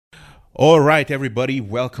All right, everybody,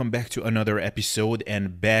 welcome back to another episode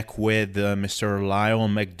and back with Mr. Lyle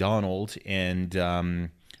McDonald. And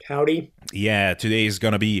Howdy. yeah, today is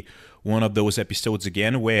going to be one of those episodes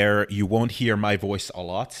again where you won't hear my voice a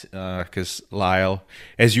lot because Lyle,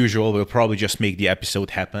 as usual, will probably just make the episode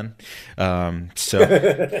happen.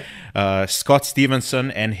 Scott Stevenson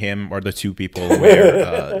and him are the two people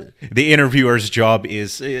where the interviewer's job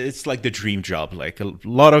it's like the dream job, like a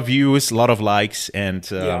lot of views, a lot of likes, and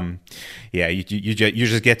you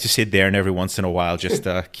just get to sit there and every once in a while just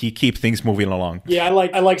keep things moving along. Yeah,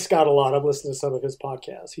 I like Scott a lot. I've listened to some of his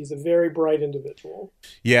podcasts. He's a very bright individual.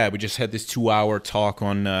 Yeah, we just had this 2-hour talk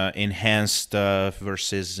on enhanced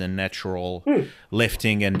versus natural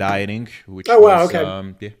lifting and dieting, which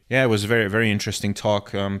it was a very, very interesting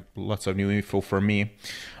talk. Lots of new info for me.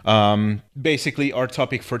 Basically, our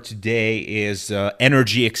topic for today is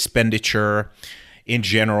energy expenditure in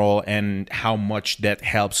general and how much that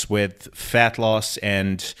helps with fat loss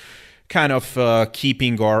and kind of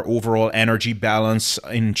keeping our overall energy balance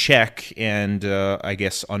in check. And I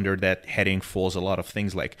guess under that heading falls a lot of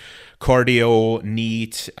things like cardio,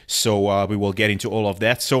 NEAT. So we will get into all of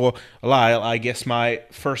that. So Lyle, I guess my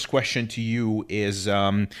first question to you is,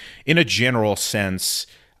 in a general sense,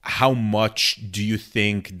 how much do you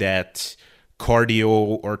think that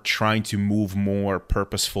cardio or trying to move more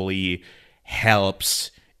purposefully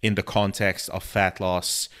helps in the context of fat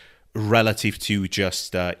loss relative to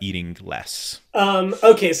just eating less?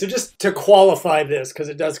 Okay, so just to qualify this, because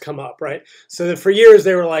it does come up, right? So for years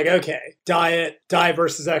they were like, okay, diet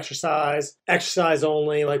versus exercise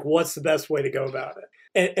only, like what's the best way to go about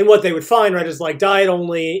it? And what they would find, right, is like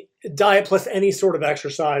diet plus any sort of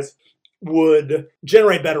exercise would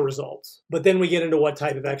generate better results. But then we get into what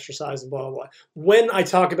type of exercise and blah, blah, blah. When I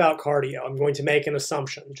talk about cardio, I'm going to make an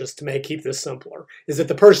assumption, just to keep this simpler, is that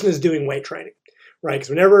the person is doing weight training. Right,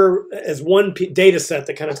 because whenever, as one data set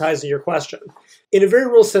that kind of ties into your question, in a very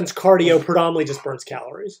real sense, cardio predominantly just burns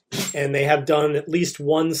calories. And they have done at least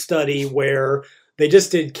one study where they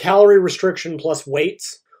just did calorie restriction plus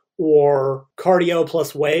weights or cardio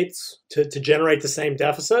plus weights to generate the same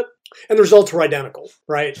deficit. And the results were identical,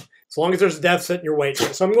 right? As long as there's a deficit in your weight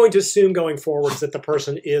training. So I'm going to assume going forwards that the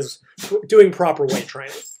person is doing proper weight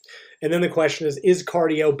training. And then the question is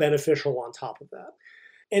cardio beneficial on top of that?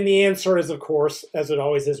 And the answer is, of course, as it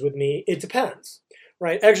always is with me, it depends,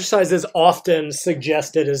 right? Exercise is often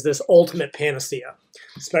suggested as this ultimate panacea,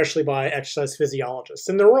 especially by exercise physiologists,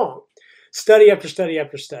 and they're wrong. Study after study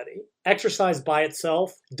after study. Exercise by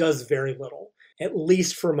itself does very little, at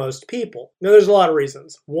least for most people. Now, there's a lot of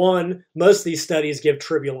reasons. One, most of these studies give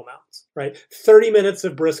trivial amounts, right? 30 minutes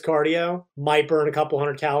of brisk cardio might burn a couple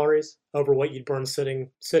hundred calories over what you'd burn sitting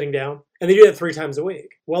down. And they do that 3 times a week.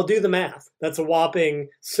 Well, do the math. That's a whopping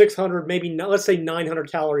 600, maybe, let's say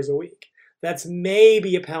 900 calories a week. That's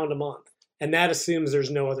maybe a pound a month. And that assumes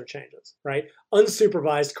there's no other changes, right?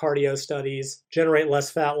 Unsupervised cardio studies generate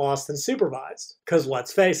less fat loss than supervised. Because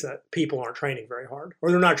let's face it, people aren't training very hard,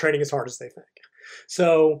 or they're not training as hard as they think.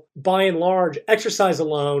 So by and large, exercise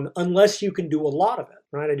alone, unless you can do a lot of it,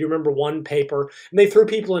 right? I do remember one paper, and they threw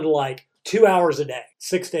people into like 2 hours a day,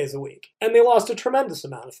 6 days a week, and they lost a tremendous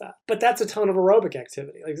amount of fat. But that's a ton of aerobic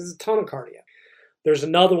activity. Like, this is a ton of cardio. There's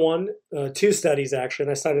another one, 2 studies actually,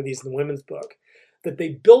 and I cited these in the women's book, that they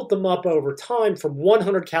built them up over time from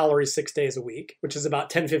 100 calories 6 days a week, which is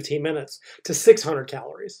about 10, 15 minutes, to 600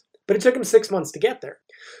 calories. But it took them 6 months to get there.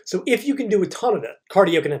 So if you can do a ton of it,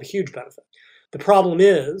 cardio can have a huge benefit. The problem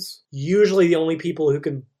is, usually the only people who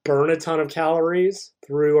can burn a ton of calories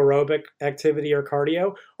through aerobic activity or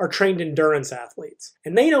cardio are trained endurance athletes.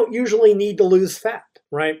 And they don't usually need to lose fat,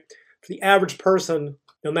 right? For the average person,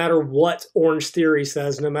 no matter what Orange Theory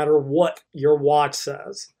says, no matter what your watch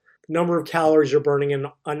says, the number of calories you're burning in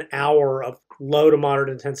an hour of low to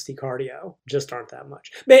moderate intensity cardio just aren't that much.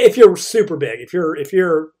 If you're super big, if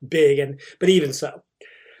you're big, but even so.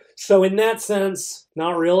 So in that sense,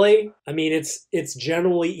 not really. I mean, it's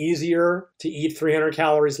generally easier to eat 300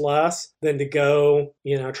 calories less than to go,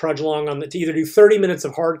 trudge along to either do 30 minutes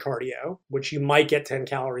of hard cardio, which you might get 10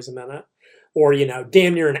 calories a minute, or,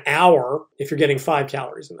 damn near an hour if you're getting 5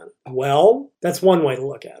 calories a minute. Well, that's one way to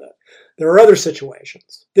look at it. There are other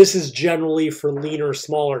situations. This is generally for leaner,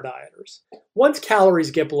 smaller dieters. Once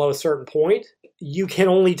calories get below a certain point, you can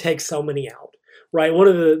only take so many out. Right, one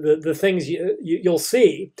of the things you'll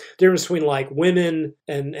see, difference between like women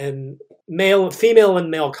and female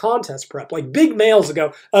and male contest prep. Like big males will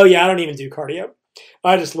go, oh yeah, I don't even do cardio.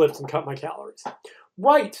 I just lift and cut my calories.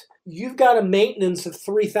 Right, you've got a maintenance of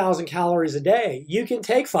 3,000 calories a day. You can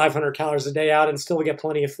take 500 calories a day out and still get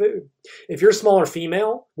plenty of food. If you're a smaller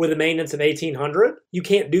female with a maintenance of 1,800, you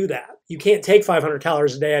can't do that. You can't take 500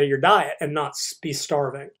 calories a day out of your diet and not be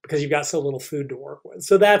starving because you've got so little food to work with.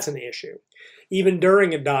 So that's an issue. Even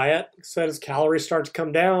during a diet, so as calories start to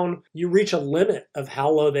come down, you reach a limit of how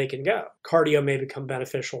low they can go. Cardio may become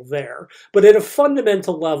beneficial there. But at a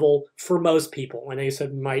fundamental level, for most people, I know you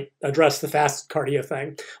said we might address the fasted cardio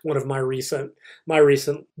thing, one of my recent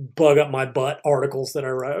bug up my butt articles that I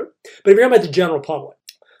wrote. But if you're talking about the general public,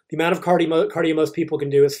 the amount of cardio most people can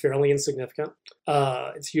do is fairly insignificant.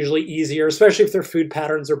 It's usually easier, especially if their food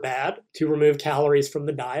patterns are bad, to remove calories from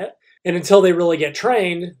the diet. And until they really get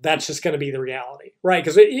trained, that's just going to be the reality, right?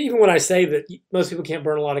 Because even when I say that most people can't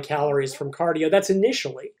burn a lot of calories from cardio, that's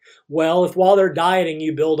initially. Well, if while they're dieting,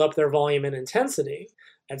 you build up their volume and intensity,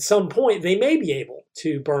 at some point, they may be able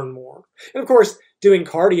to burn more. And of course, doing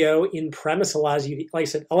cardio in premise allows you, like I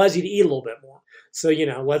said, allows you to eat a little bit more. So,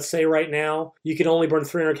 let's say right now, you can only burn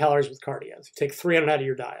 300 calories with cardio. So you take 300 out of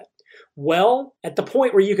your diet. Well, at the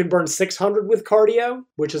point where you can burn 600 with cardio,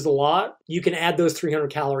 which is a lot, you can add those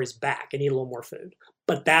 300 calories back and eat a little more food.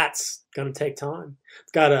 But that's going to take time.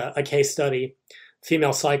 I've got a case study,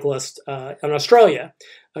 female cyclist in Australia,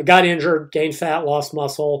 got injured, gained fat, lost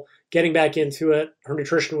muscle, getting back into it. Her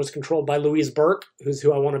nutrition was controlled by Louise Burke, who's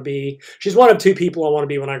who I want to be. She's one of two people I want to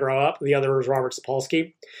be when I grow up. The other is Robert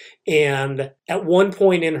Sapolsky. And at one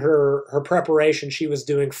point in her preparation, she was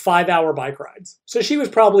doing 5-hour bike rides. So she was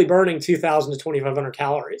probably burning 2,000 to 2,500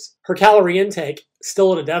 calories. Her calorie intake,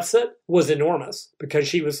 still at a deficit, was enormous because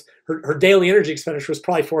her daily energy expenditure was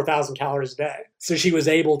probably 4,000 calories a day. So she was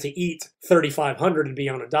able to eat 3,500 and be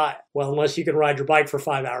on a diet. Well, unless you can ride your bike for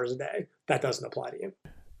 5 hours a day, that doesn't apply to you.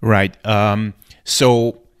 Right.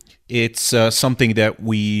 So it's something that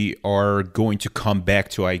we are going to come back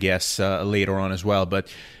to, I guess, later on as well.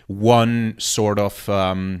 But one sort of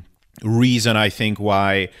reason I think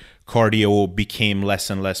why cardio became less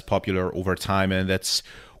and less popular over time, and that's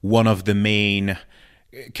one of the main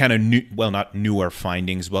kind of not newer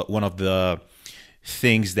findings, but one of the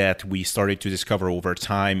things that we started to discover over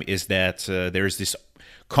time is that there's this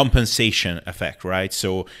compensation effect, right?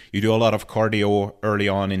 So you do a lot of cardio early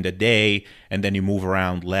on in the day, and then you move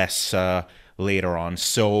around less later on.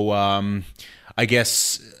 So I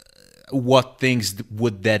guess what things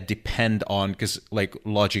would that depend on? Because like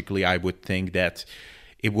logically, I would think that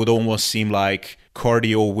it would almost seem like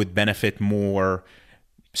cardio would benefit more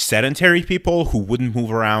sedentary people who wouldn't move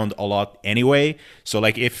around a lot anyway. So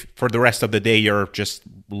like if for the rest of the day you're just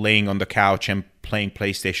laying on the couch and playing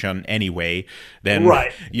PlayStation anyway, then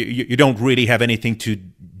right. you don't really have anything to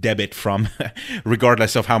debit from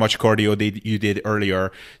regardless of how much cardio you did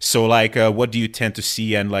earlier. So like what do you tend to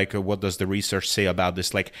see, and like what does the research say about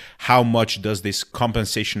this? Like how much does this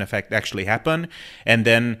compensation effect actually happen? And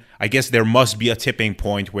then I guess there must be a tipping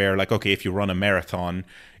point where like, okay, if you run a marathon,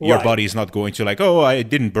 your right. body is not going to like, oh, I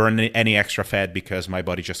didn't burn any extra fat because my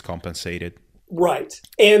body just compensated. Right.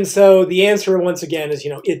 And so the answer once again is,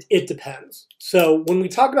 it depends. So when we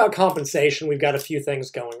talk about compensation, we've got a few things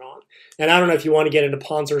going on. And I don't know if you want to get into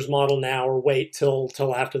Ponzer's model now or wait till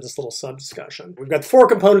after this little sub-discussion. We've got the 4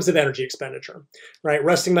 components of energy expenditure, right?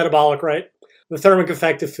 Resting metabolic rate, the thermic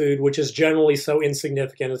effect of food, which is generally so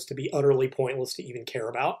insignificant as to be utterly pointless to even care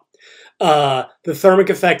about, the thermic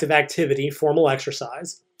effect of activity, formal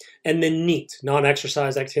exercise, and then NEAT,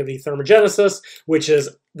 non-exercise activity thermogenesis, which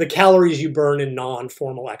is the calories you burn in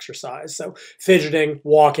non-formal exercise. So fidgeting,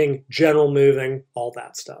 walking, general moving, all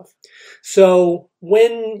that stuff. So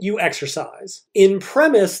when you exercise, in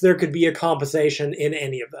premise, there could be a compensation in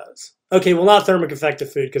any of those. Okay, well, not thermic effect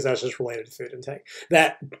of food because that's just related to food intake.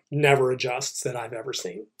 That never adjusts that I've ever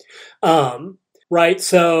seen. Right,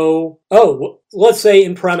 so, let's say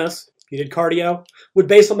in premise, you did cardio. Would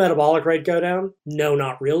basal metabolic rate go down? No,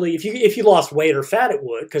 not really. If you lost weight or fat, it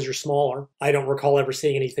would because you're smaller. I don't recall ever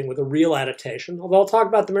seeing anything with a real adaptation, although I'll talk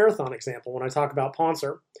about the marathon example when I talk about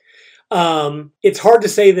Ponzer. It's hard to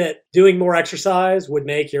say that doing more exercise would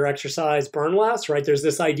make your exercise burn less, right? There's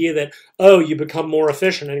this idea that, you become more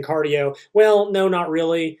efficient in cardio. Well, no, not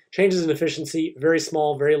really. Changes in efficiency, very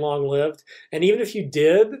small, very long-lived. And even if you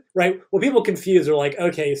did, right, what people confuse are like,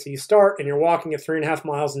 okay, so you start and you're walking at 3.5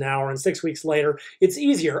 miles an hour and 6 weeks later, it's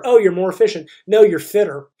easier. Oh, you're more efficient. No, you're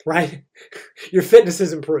fitter, right? Your fitness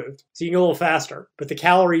is improved. So you can go a little faster. But the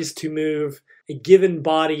calories to move a given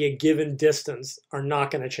body, a given distance are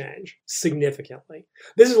not going to change significantly.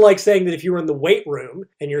 This is like saying that if you were in the weight room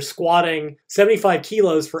and you're squatting 75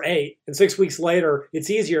 kilos for 8, and 6 weeks later it's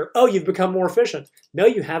easier, oh, you've become more efficient. No,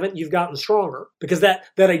 you haven't. You've gotten stronger. Because that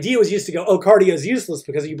idea was used to go, oh, cardio is useless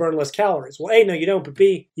because you burn less calories. Well, A, no, you don't, but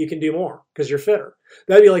B, you can do more because you're fitter.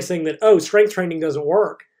 That'd be like saying that, oh, strength training doesn't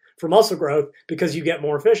work for muscle growth because you get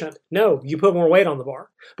more efficient. No, you put more weight on the bar.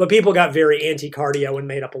 But people got very anti-cardio and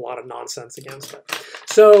made up a lot of nonsense against it.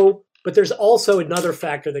 So, but there's also another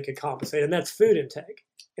factor that could compensate, and that's food intake.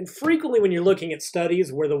 And frequently when you're looking at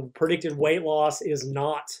studies where the predicted weight loss is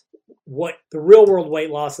not what the real world weight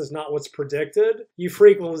loss is not what's predicted, you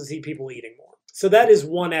frequently see people eating more. So that is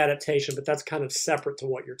one adaptation, but that's kind of separate to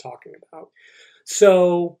what you're talking about.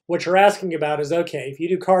 So what you're asking about is, okay, if you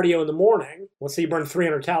do cardio in the morning, let's say you burn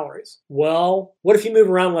 300 calories. Well, what if you move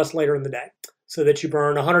around less later in the day so that you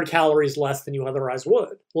burn 100 calories less than you otherwise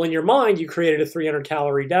would? Well, in your mind, you created a 300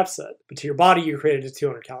 calorie deficit, but to your body, you created a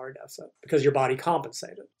 200 calorie deficit because your body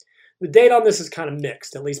compensated. The data on this is kind of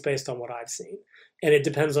mixed, at least based on what I've seen, and it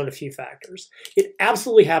depends on a few factors. It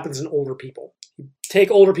absolutely happens in older people. You take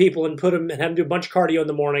older people and put them and have them do a bunch of cardio in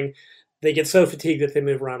the morning, they get so fatigued that they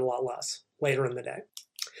move around a lot less later in the day.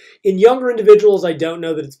 In younger individuals, I don't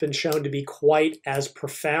know that it's been shown to be quite as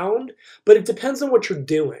profound, but it depends on what you're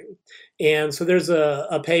doing. And so there's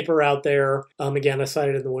a paper out there, again, I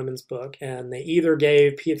cited in the women's book, and they either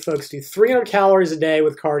gave folks do 300 calories a day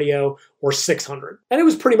with cardio or 600. And it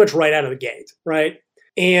was pretty much right out of the gate, right?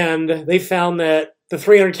 And they found that the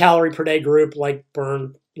 300 calorie per day group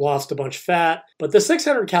lost a bunch of fat, but the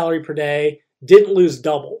 600 calorie per day didn't lose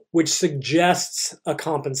double, which suggests a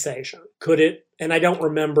compensation. Could it? And I don't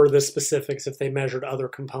remember the specifics if they measured other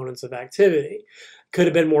components of activity. Could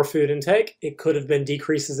have been more food intake. It could have been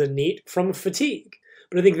decreases in NEAT from fatigue.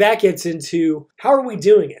 But I think that gets into how are we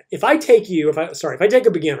doing it? If I take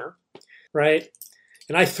a beginner, right,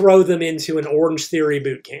 and I throw them into an Orange Theory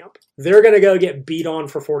boot camp, they're going to go get beat on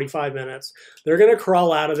for 45 minutes. They're going to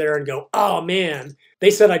crawl out of there and go, oh man, they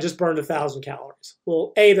said I just burned 1,000 calories.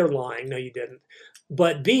 Well, A, they're lying. No, you didn't.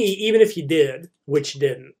 But B, even if you did, which you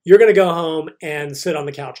didn't, you're going to go home and sit on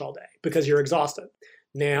the couch all day because you're exhausted.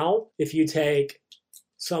 Now, if you take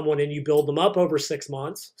someone and you build them up over 6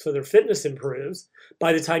 months so their fitness improves,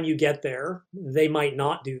 by the time you get there, they might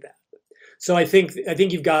not do that. So I think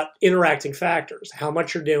you've got interacting factors, how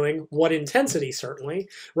much you're doing, what intensity, certainly,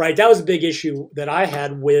 right? That was a big issue that I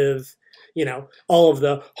had with, all of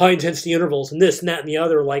the high intensity intervals and this and that and the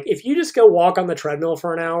other. Like if you just go walk on the treadmill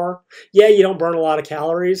for an hour, yeah, you don't burn a lot of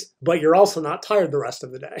calories, but you're also not tired the rest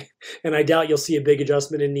of the day. And I doubt you'll see a big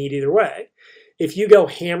adjustment in NEAT either way. If you go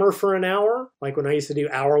hammer for an hour, like when I used to do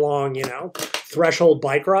hour-long, threshold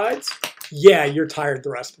bike rides, yeah, you're tired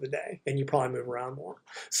the rest of the day and you probably move around more.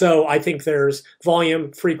 So I think there's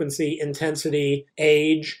volume, frequency, intensity,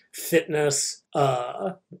 age, fitness,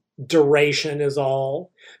 duration is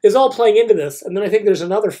all playing into this. And then I think there's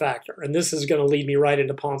another factor, and this is going to lead me right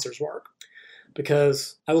into Ponser's work,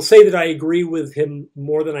 because I will say that I agree with him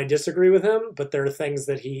more than I disagree with him, but there are things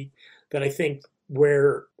that I think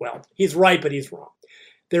he's right, but he's wrong.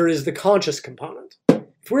 There is the conscious component.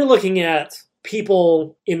 If we're looking at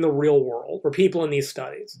people in the real world or people in these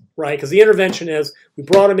studies, right? Because the intervention is we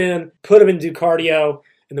brought them in, put them in, do cardio,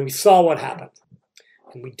 and then we saw what happened.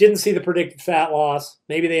 And we didn't see the predicted fat loss.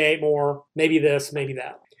 Maybe they ate more, maybe this, maybe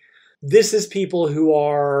that. This is people who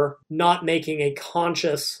are not making a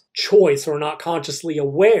conscious choice or not consciously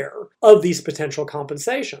aware of these potential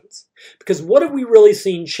compensations. Because what have we really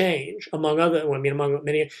seen change among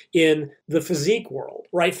many in the physique world,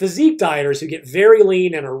 right? Physique dieters who get very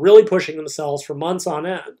lean and are really pushing themselves for months on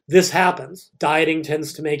end. This happens. Dieting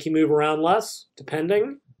tends to make you move around less,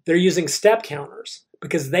 depending. They're using step counters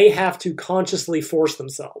because they have to consciously force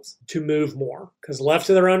themselves to move more. Because left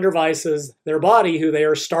to their own devices, their body, who they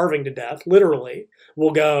are starving to death, literally, will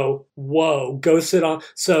go, whoa, go sit on.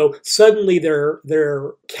 So suddenly their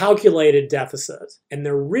calculated deficit and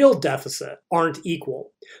their real deficit aren't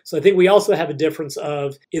equal. So I think we also have a difference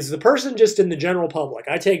of, is the person just in the general public?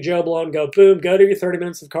 I take Joe Blow and go, boom, go do your 30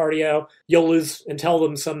 minutes of cardio, you'll lose, and tell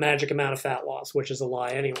them some magic amount of fat loss, which is a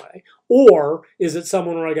lie anyway. Or is it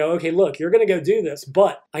someone where I go, okay, look, you're going to go do this,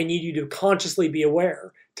 but I need you to consciously be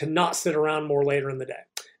aware to not sit around more later in the day.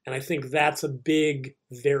 And I think that's a big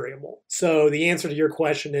variable. So the answer to your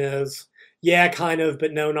question is, yeah, kind of,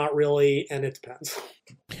 but no, not really, and it depends.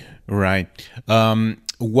 Right.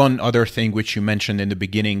 One other thing which you mentioned in the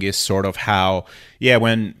beginning is sort of how,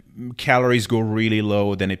 when calories go really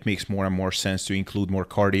low, then it makes more and more sense to include more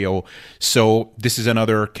cardio. So this is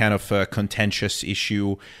another kind of contentious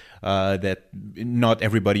issue that not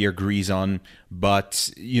everybody agrees on, but,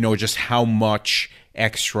 just how much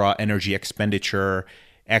extra energy expenditure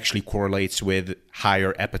actually correlates with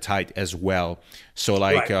higher appetite as well. So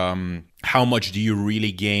like, how much do you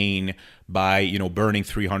really gain by, you know, burning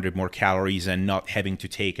 300 more calories and not having to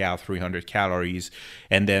take out 300 calories?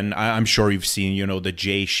 And then I'm sure you've seen, you know, the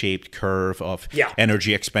J-shaped curve of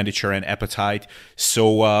energy expenditure and appetite.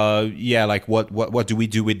 So like what do we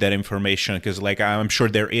do with that information? Because like I'm sure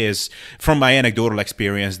there is, from my anecdotal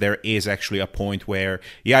experience, there is actually a point where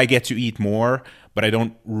I get to eat more, but I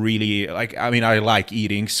don't really like, I mean, I like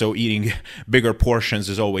eating, so eating bigger portions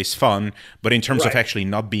is always fun. But in terms of actually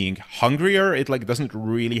not being hungrier, it like doesn't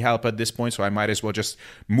really help at this point. So I might as well just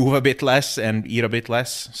move a bit less and eat a bit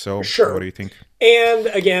less. So what do you think? And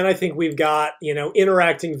again, I think we've got, you know,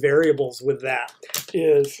 interacting variables with that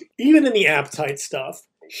is even in the appetite stuff,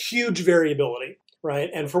 huge variability. Right.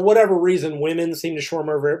 And for whatever reason, women seem to show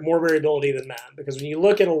more variability than men, because when you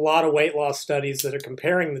look at a lot of weight loss studies that are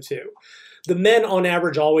comparing the two, the men on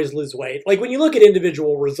average always lose weight. Like when you look at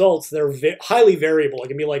individual results, they're highly variable. It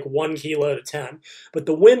can be like 1 kilo to 10. But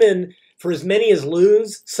the women, for as many as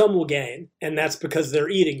lose, some will gain. And that's because they're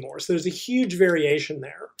eating more. So there's a huge variation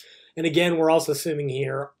there. And again, we're also assuming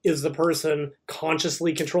here, is the person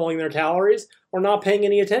consciously controlling their calories or not paying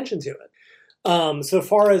any attention to it? So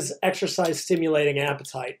far as exercise stimulating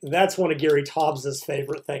appetite, that's one of Gary Taubes'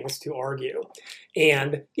 favorite things to argue.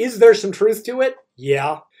 And is there some truth to it?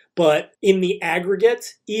 Yeah. But in the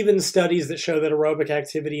aggregate, even studies that show that aerobic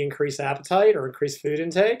activity increase appetite or increase food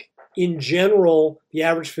intake, in general, the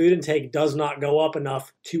average food intake does not go up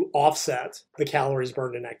enough to offset the calories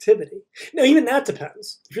burned in activity. Now, even that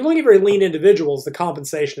depends. If you're looking at very lean individuals, the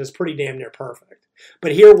compensation is pretty damn near perfect.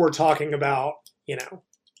 But here we're talking about, you know,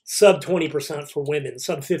 sub 20% for women,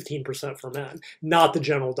 sub 15% for men, not the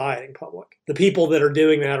general dieting public. The people that are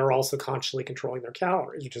doing that are also consciously controlling their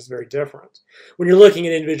calories, which is very different. When you're looking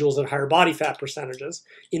at individuals at higher body fat percentages,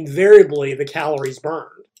 invariably the calories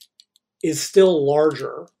burned is still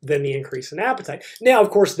larger than the increase in appetite. Now,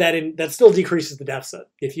 of course, that still decreases the deficit.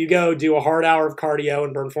 If you go do a hard hour of cardio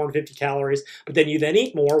and burn 450 calories, but then you then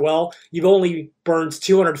eat more, well, you've only burned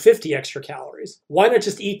 250 extra calories. Why not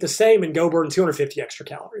just eat the same and go burn 250 extra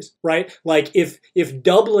calories, right? Like if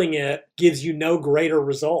doubling it gives you no greater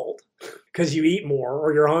result because you eat more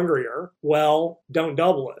or you're hungrier, well, don't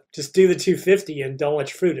double it. Just do the 250 and don't let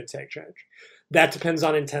your food intake change. That depends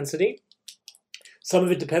on intensity. Some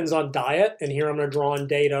of it depends on diet, and here I'm going to draw on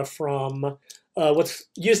data from what's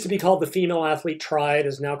used to be called the female athlete triad,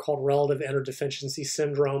 is now called relative energy deficiency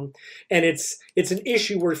syndrome. And it's an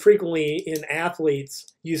issue where frequently in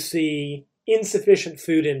athletes you see insufficient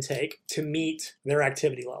food intake to meet their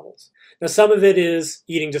activity levels. Now, some of it is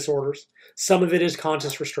eating disorders, some of it is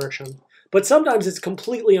conscious restriction, but sometimes it's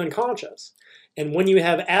completely unconscious. And when you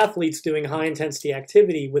have athletes doing high intensity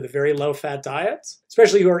activity with very low fat diets,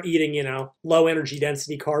 especially who are eating, you know, low energy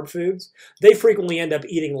density carb foods, they frequently end up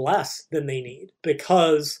eating less than they need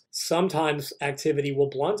because sometimes activity will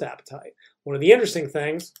blunt appetite. One of the interesting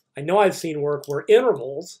things, I know I've seen work where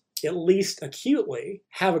intervals, at least acutely,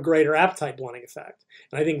 have a greater appetite blunting effect.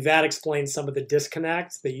 And I think that explains some of the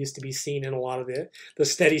disconnects that used to be seen in a lot of the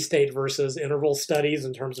steady state versus interval studies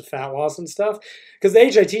in terms of fat loss and stuff. Because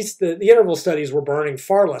the interval studies were burning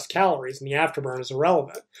far less calories and the afterburn is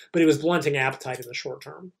irrelevant, but it was blunting appetite in the short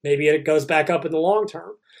term. Maybe it goes back up in the long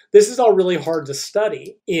term. This is all really hard to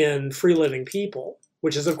study in free living people,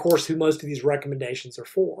 which is, of course, who most of these recommendations are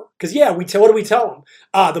for. Because, what do we tell them?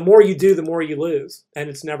 The more you do, the more you lose. And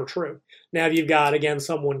it's never true. Now, if you've got, again,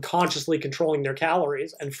 someone consciously controlling their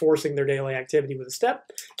calories and forcing their daily activity with a step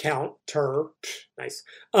counter,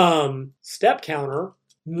 step counter,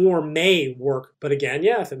 more may work. But again,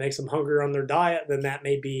 if it makes them hungrier on their diet, then that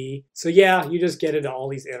may be. So you just get into all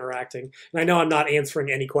these interacting. And I know I'm not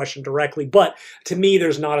answering any question directly, but to me,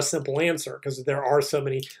 there's not a simple answer because there are so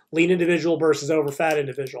many lean individual versus overfat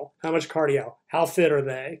individual. How much cardio? How fit are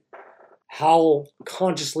they? How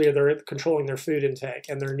consciously are they controlling their food intake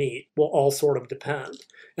and their NEAT will all sort of depend.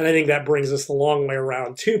 And I think that brings us the long way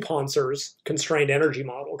around to Ponser's constrained energy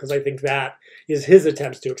model, because I think that is his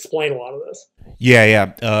attempts to explain a lot of this.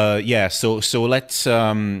 So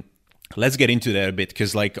let's get into that a bit,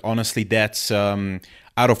 because like honestly, that's out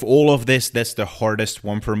of all of this, that's the hardest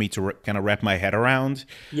one for me to kind of wrap my head around.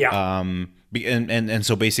 And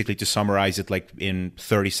so basically, to summarize it like in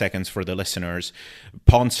 30 seconds for the listeners,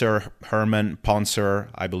 Herman Ponzer,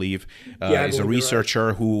 I believe, is a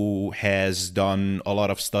researcher who has done a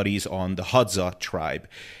lot of studies on the Hadza tribe.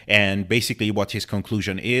 And basically what his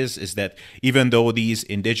conclusion is that even though these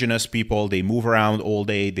indigenous people, they move around all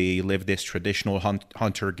day, they live this traditional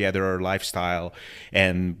hunter-gatherer lifestyle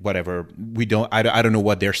and whatever, I don't know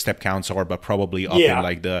what their step counts are, but probably up in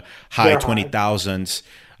like the high 20,000s.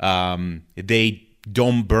 They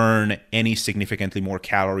don't burn any significantly more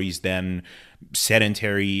calories than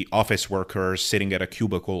sedentary office workers sitting at a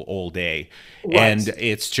cubicle all day. Right. And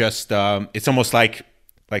it's just, it's almost like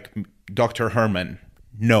Dr. Herman,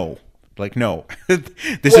 no.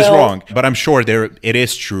 This is wrong. But I'm sure it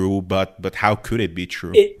is true, but how could it be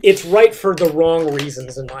true? It's right for the wrong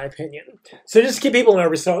reasons, in my opinion. So just to keep people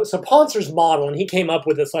nervous, so Ponzer's model, and he came up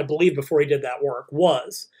with this, I believe, before he did that work,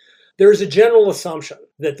 was there's a general assumption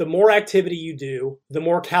that the more activity you do, the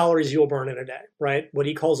more calories you'll burn in a day, right? What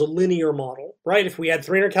he calls a linear model, right? If we had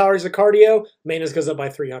 300 calories of cardio, maintenance goes up by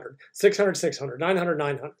 300, 600, 600, 900,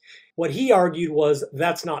 900. What he argued was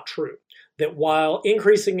that's not true. That while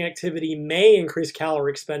increasing activity may increase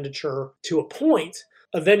calorie expenditure to a point,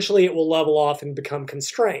 eventually it will level off and become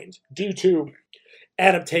constrained due to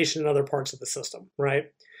adaptation in other parts of the system,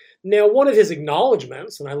 right? Now, one of his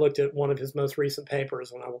acknowledgments, and I looked at one of his most recent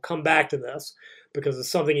papers, and I will come back to this because it's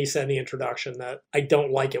something he said in the introduction that I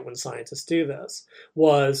don't like it when scientists do this,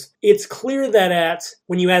 was it's clear that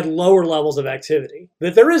when you add lower levels of activity,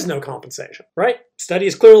 that there is no compensation, right?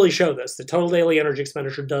 Studies clearly show this. The total daily energy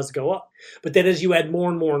expenditure does go up. But that as you add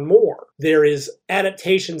more and more and more, there is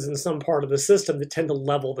adaptations in some part of the system that tend to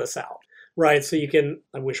level this out. Right, so you can,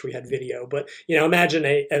 I wish we had video, but imagine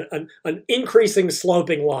an increasing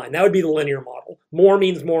sloping line. That would be the linear model. More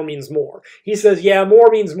means more means more. He says, yeah, more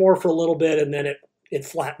means more for a little bit, and then it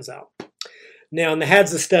flattens out. Now, in the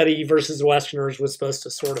Hadza study versus Westerners was supposed to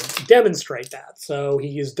sort of demonstrate that. So he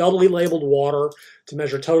used doubly labeled water to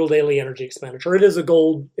measure total daily energy expenditure. It is a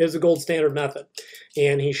gold standard method.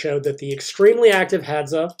 And he showed that the extremely active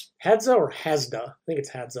Hadza or Hazda? I think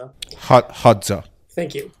it's Hadza. Hadza.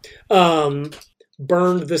 Thank you.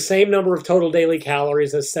 Burned the same number of total daily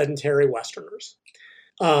calories as sedentary Westerners.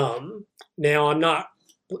 Now, I'm not,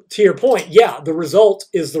 to your point, yeah, the result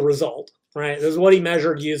is the result, right? This is what he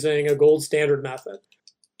measured using a gold standard method.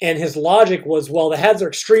 And his logic was, well, the Hads are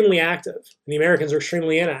extremely active, and the Americans are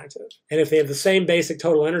extremely inactive. And if they have the same basic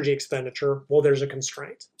total energy expenditure, well, there's a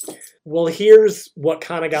constraint. Well, here's what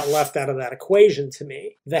kind of got left out of that equation to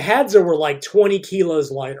me. The Hads were like 20 kilos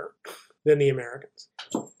lighter than the Americans.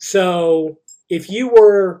 So if you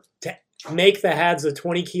were to make the Hadza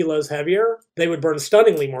 20 kilos heavier, they would burn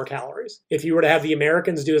stunningly more calories. If you were to have the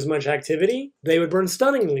Americans do as much activity, they would burn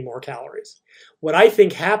stunningly more calories. What I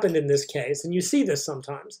think happened in this case, and you see this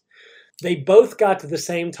sometimes, they both got to the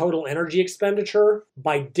same total energy expenditure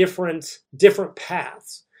by different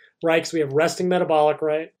paths. Right, because we have resting metabolic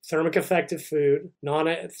rate, thermic effective food,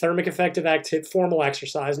 non-thermic effective formal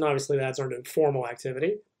exercise, and obviously the Hads aren't doing formal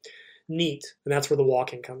activity. NEAT, and that's where the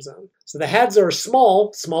walking comes in. So the Hads are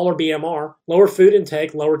smaller BMR, lower food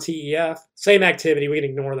intake, lower TEF, same activity, we can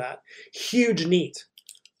ignore that. Huge NEAT.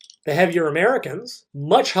 The heavier Americans,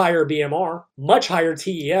 much higher BMR, much higher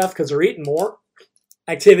TEF because they're eating more.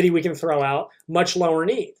 Activity we can throw out, much lower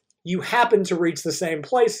NEAT. You happen to reach the same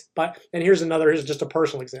place, and here's just a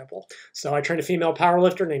personal example. So I train a female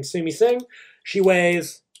powerlifter named Sumi Singh. She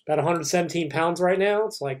weighs about 117 pounds right now.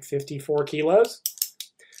 It's like 54 kilos.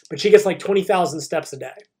 But she gets like 20,000 steps a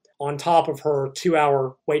day on top of her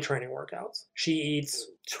 2-hour weight training workouts. She eats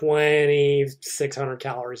 2,600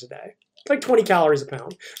 calories a day. It's like 20 calories a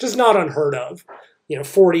pound. Just not unheard of.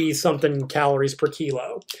 40-something calories per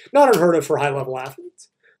kilo. Not unheard of for high-level athletes.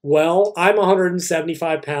 Well, I'm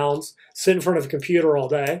 175 pounds, sit in front of a computer all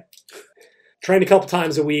day, train a couple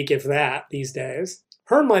times a week, if that, these days.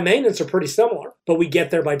 Her and my maintenance are pretty similar, but we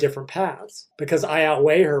get there by different paths because I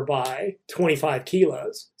outweigh her by 25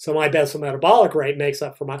 kilos. So my basal metabolic rate makes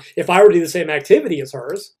up for if I were to do the same activity as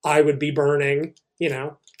hers, I would be burning,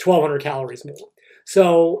 1,200 calories more.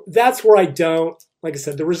 So that's where I don't, like I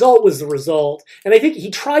said, the result was the result. And I think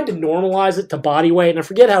he tried to normalize it to body weight, and I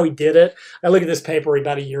forget how he did it. I looked at this paper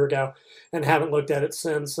about a year ago and haven't looked at it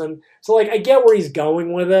since. And so, I get where he's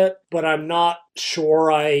going with it, but I'm not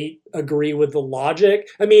sure I agree with the logic.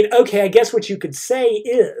 I mean, okay, I guess what you could say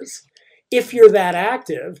is, if you're that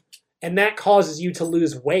active and that causes you to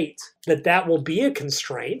lose weight, that will be a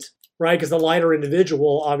constraint, right? Because the lighter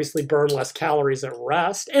individual obviously burn less calories at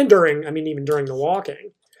rest and even during the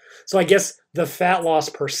walking. So I guess the fat loss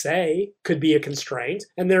per se could be a constraint.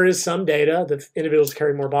 And there is some data that individuals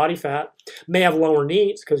carry more body fat may have lower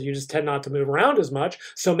needs because you just tend not to move around as much.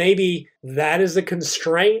 So maybe that is a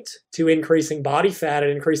constraint to increasing body fat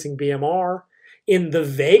and increasing BMR in the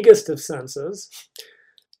vaguest of senses.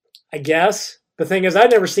 I guess. The thing is, I've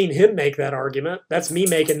never seen him make that argument. That's me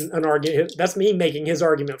making an argument. That's me making his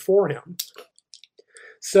argument for him.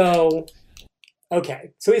 So,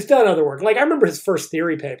 okay. So he's done other work. Like, I remember his first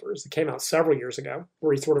theory papers that came out several years ago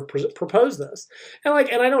where he sort of proposed this. And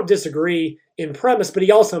I don't disagree in premise, but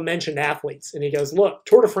he also mentioned athletes. And he goes, look,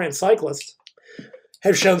 Tour de France cyclists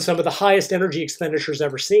have shown some of the highest energy expenditures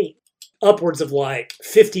ever seen. Upwards of like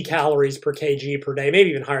 50 calories per kg per day, maybe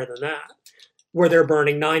even higher than that, where they're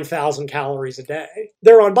burning 9,000 calories a day.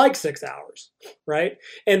 They're on bike 6 hours, right?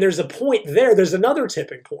 And there's a point there. There's another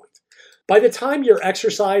tipping point. By the time you're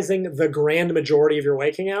exercising the grand majority of your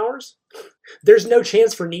waking hours, there's no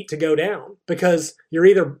chance for NEAT to go down because you're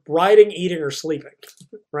either riding, eating, or sleeping,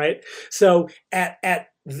 right? So at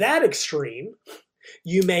that extreme,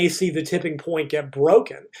 you may see the tipping point get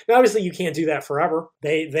broken. Now, obviously, you can't do that forever.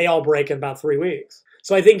 They all break in about 3 weeks.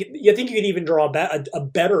 So I think you could even draw a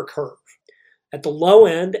better curve. At the low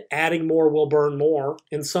end, adding more will burn more.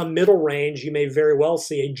 In some middle range, you may very well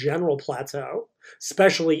see a general plateau,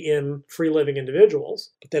 especially in free-living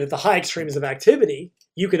individuals. But then at the high extremes of activity,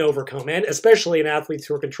 you can overcome, and especially in athletes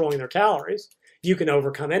who are controlling their calories, you can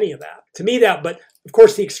overcome any of that. To me, but of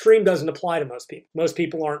course, the extreme doesn't apply to most people. Most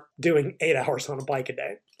people aren't doing 8 hours on a bike a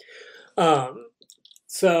day.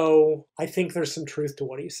 So I think there's some truth to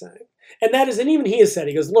what he's saying. And that is, and even he has said,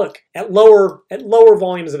 he goes, look, at lower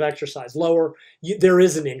volumes of exercise, there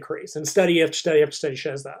is an increase. And study after study after study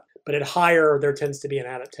shows that. But at higher, there tends to be an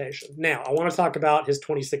adaptation. Now, I want to talk about his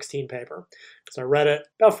 2016 paper, because I read it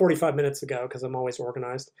about 45 minutes ago, because I'm always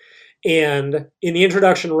organized. And in the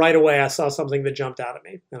introduction right away, I saw something that jumped out at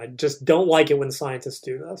me. And I just don't like it when scientists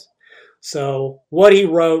do this. So what he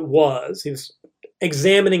wrote was, he was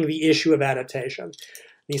examining the issue of adaptation.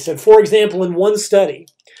 He said, for example, in one study,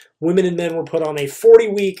 women and men were put on a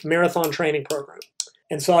 40-week marathon training program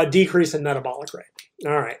and saw a decrease in metabolic rate.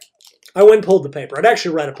 All right. I went and pulled the paper. I'd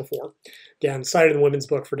actually read it before. Again, cited in the women's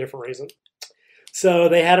book for a different reason. So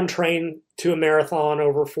they had them train to a marathon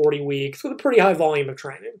over 40 weeks with a pretty high volume of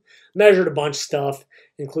training. Measured a bunch of stuff,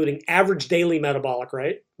 including average daily metabolic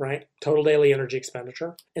rate, right? Total daily energy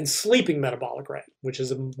expenditure, and sleeping metabolic rate, which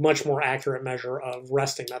is a much more accurate measure of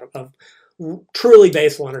of truly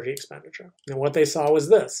basal energy expenditure. And what they saw was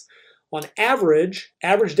this. On average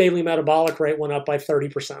daily metabolic rate went up by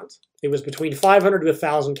 30%. It was between 500 to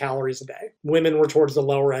 1,000 calories a day. Women were towards the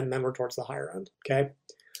lower end, men were towards the higher end, okay?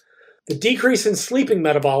 The decrease in sleeping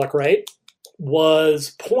metabolic rate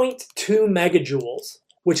was 0.2 megajoules,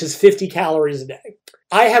 which is 50 calories a day.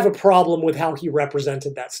 I have a problem with how he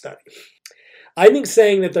represented that study. I think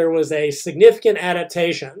saying that there was a significant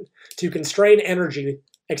adaptation to constrain energy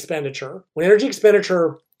expenditure, when energy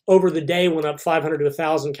expenditure over the day went up 500 to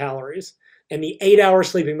 1,000 calories, and the 8-hour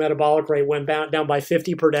sleeping metabolic rate went down by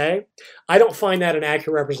 50 per day, I don't find that an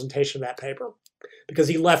accurate representation of that paper, because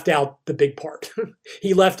he left out the big part.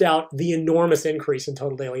 He left out the enormous increase in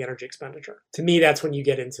total daily energy expenditure. To me, that's when you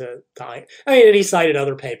get into diet. I mean, and he cited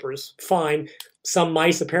other papers. Fine. Some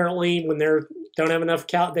mice, apparently, when they don't have enough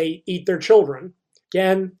they eat their children.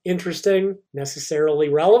 Again, interesting, necessarily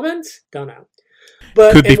relevant? Don't know.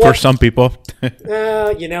 But could be for some people.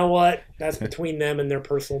 You know what? That's between them and their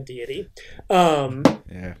personal deity.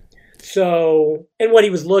 Yeah. So, and what he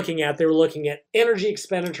was looking at, they were looking at energy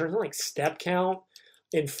expenditure, like step count,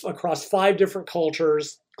 across 5 different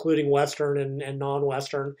cultures, including Western and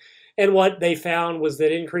non-Western. And what they found was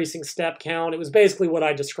that increasing step count, it was basically what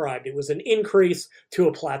I described. It was an increase to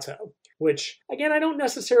a plateau, which, again, I don't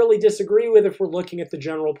necessarily disagree with if we're looking at the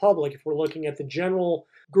general public, if we're looking at the general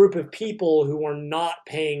group of people who are not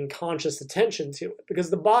paying conscious attention to it, because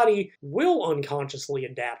the body will unconsciously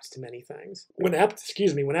adapt to many things. When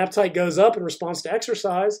appetite goes up in response to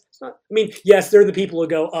exercise, yes, they're the people who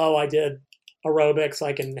go, oh, I did aerobics,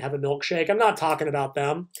 I can have a milkshake. I'm not talking about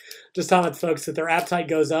them. Just talking about folks that their appetite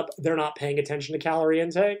goes up, they're not paying attention to calorie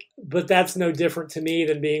intake. But that's no different to me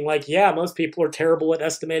than being like, yeah, most people are terrible at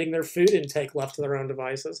estimating their food intake left to their own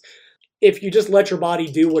devices. If you just let your body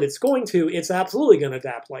do what it's going to, it's absolutely going to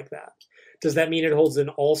adapt like that. Does that mean it holds in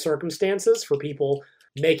all circumstances for people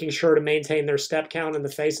making sure to maintain their step count in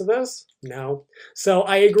the face of this? No. So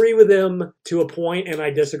I agree with him to a point, and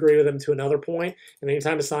I disagree with him to another point. And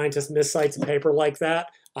anytime a scientist miscites a paper like that,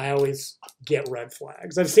 I always get red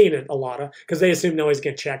flags. I've seen it a lot of, because they assume nobody's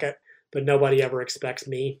going to check it, but nobody ever expects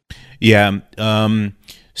me. Yeah.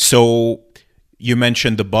 So you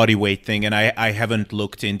mentioned the body weight thing, and I haven't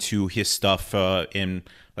looked into his stuff in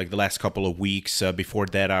like the last couple of weeks. Before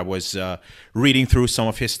that, I was reading through some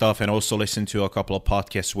of his stuff and also listened to a couple of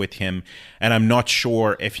podcasts with him. And I'm not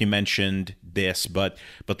sure if he mentioned this, but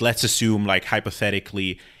let's assume, like,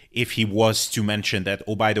 hypothetically, if he was to mention that,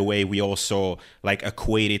 oh, by the way, we also like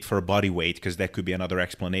equate it for body weight, because that could be another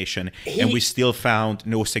explanation, and we still found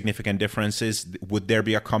no significant differences, would there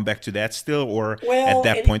be a comeback to that still? Or at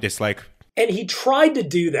that point, it's like... And he tried to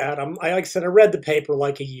do that. Like I said, I read the paper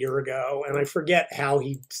like a year ago, and I forget how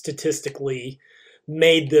he statistically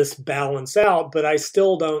made this balance out, but I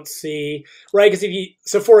still don't see, right?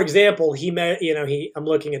 Because for example, I'm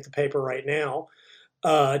looking at the paper right now.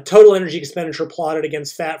 Total energy expenditure plotted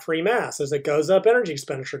against fat-free mass. As it goes up, energy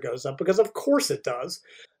expenditure goes up, because of course it does.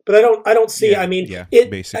 But I don't see. Yeah, I mean,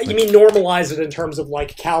 basically. You mean normalize it in terms of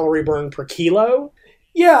like calorie burn per kilo?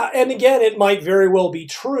 Yeah, and again, it might very well be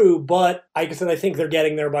true, but like I said, I think they're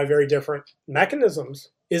getting there by very different mechanisms.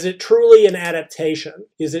 Is it truly an adaptation?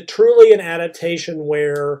 Is it truly an adaptation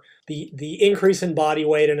where the increase in body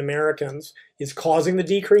weight in Americans is causing the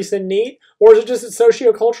decrease in NEAT? Or is it just that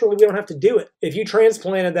socioculturally we don't have to do it? If you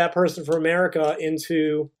transplanted that person from America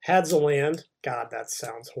into Hadzaland, God, that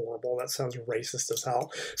sounds horrible. That sounds racist as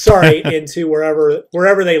hell. Sorry, into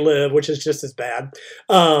wherever they live, which is just as bad.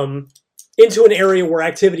 Into an area where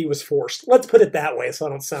activity was forced. Let's put it that way so I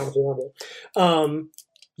don't sound horrible.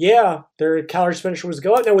 Yeah, their calorie expenditure was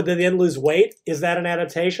going up. Now, would they then lose weight? Is that an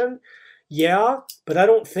adaptation? Yeah, but I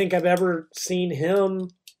don't think I've ever seen him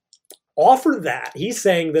offer that. He's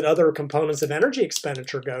saying that other components of energy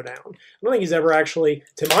expenditure go down. I don't think he's ever actually,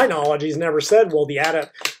 to my knowledge, he's never said, well,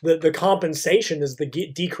 the compensation is the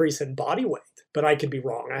decrease in body weight. But I could be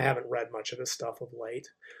wrong. I haven't read much of his stuff of late.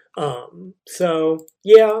 So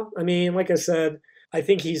yeah, I mean, like I said, I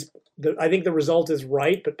think the result is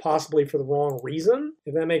right, but possibly for the wrong reason,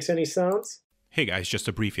 if that makes any sense. Hey guys, just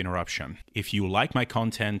a brief interruption. If you like my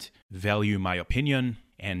content, value my opinion,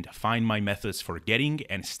 and find my methods for getting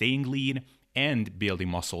and staying lean and building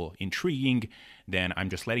muscle intriguing, then I'm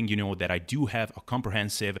just letting you know that I do have a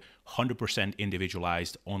comprehensive, 100%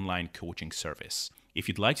 individualized online coaching service. If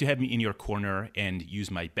you'd like to have me in your corner and use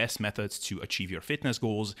my best methods to achieve your fitness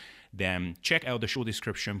goals, then check out the show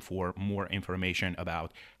description for more information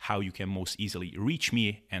about how you can most easily reach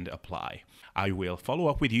me and apply. I will follow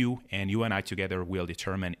up with you, and you and I together will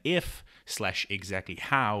determine if/exactly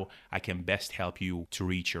how I can best help you to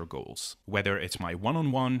reach your goals. Whether it's my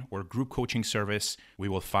one-on-one or group coaching service, we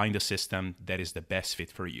will find a system that is the best fit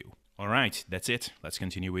for you. All right, that's it. Let's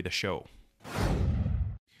continue with the show.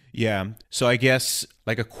 Yeah. So I guess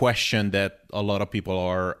like a question that a lot of people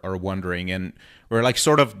are wondering, and we're like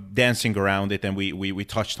sort of dancing around it, and we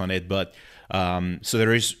touched on it, but so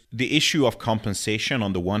there is the issue of compensation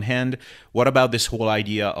on the one hand. What about this whole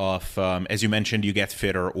idea of, as you mentioned, you get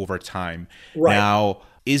fitter over time? Right. Now,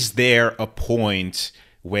 is there a point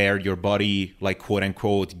where your body, like, quote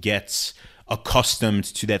unquote, gets accustomed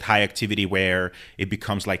to that high activity where it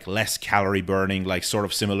becomes like less calorie burning, like sort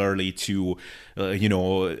of similarly to,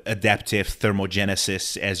 adaptive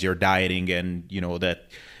thermogenesis as you're dieting, and, that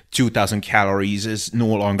 2,000 calories is no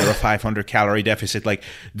longer a 500 calorie deficit? Like,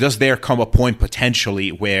 does there come a point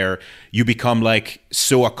potentially where you become like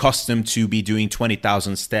so accustomed to be doing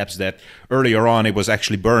 20,000 steps that earlier on it was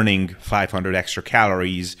actually burning 500 extra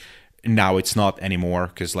calories? Now it's not anymore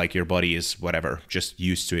because like your body is just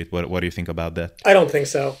used to it. What do you think about that? I don't think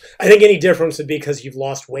so. I think any difference would be because you've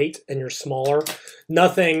lost weight and you're smaller.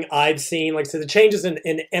 Nothing I've seen, like, so the changes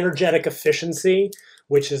in energetic efficiency,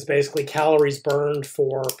 which is basically calories burned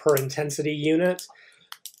per intensity unit,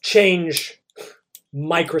 change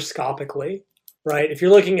microscopically, right? If you're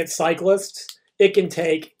looking at cyclists, it can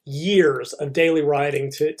take years of daily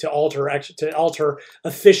riding to alter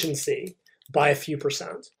efficiency by a few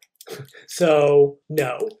percent. So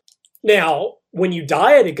no. Now, when you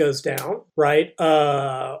diet, it goes down, right?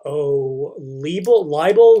 Liebel,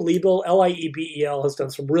 L-I-E-B-E-L has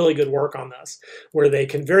done some really good work on this, where they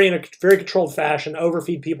can in a very controlled fashion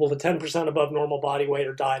overfeed people to 10% above normal body weight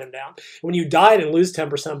or diet them down. When you diet and lose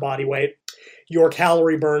 10% body weight, your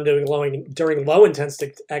calorie burn during low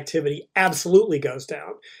intensity activity absolutely goes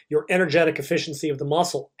down. Your energetic efficiency of the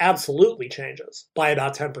muscle absolutely changes by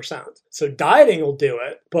about 10%. So dieting will do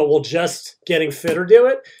it, but will just getting fitter do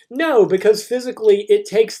it? No, because physically it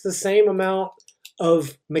takes the same amount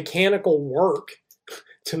of mechanical work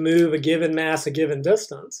to move a given mass a given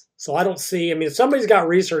distance. So I don't see, I mean, if somebody's got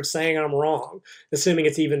research saying I'm wrong, assuming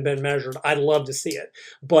it's even been measured, I'd love to see it.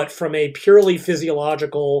 But from a purely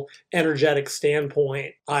physiological, energetic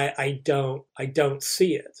standpoint, I don't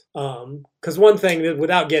see it. Because one thing that,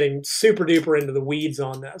 without getting super duper into the weeds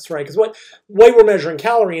on this, right? Because what way we're measuring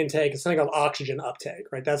calorie intake is something called oxygen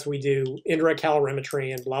uptake, right? That's what we do, indirect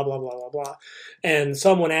calorimetry and blah, blah, blah, blah, blah. And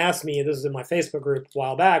someone asked me, this is in my Facebook group a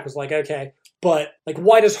while back, was like, okay, but like,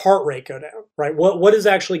 why does heart rate go down, right? What is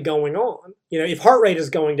actually going on? You know, if heart rate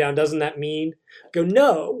is going down, doesn't that mean,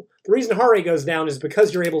 no, the reason heart rate goes down is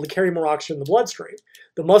because you're able to carry more oxygen in the bloodstream.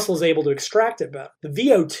 The muscle is able to extract it better. The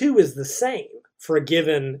VO2 is the same for a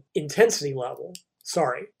given intensity level.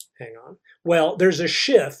 Sorry, hang on. Well, there's a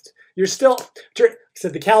shift. You're still, so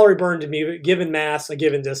the calorie burn to me, given mass, a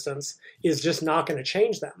given distance, is just not going to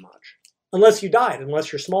change that much. Unless you diet,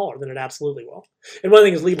 unless you're smaller, then it absolutely will. And one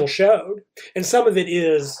thing is Liebel showed, and some of it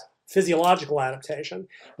is physiological adaptation.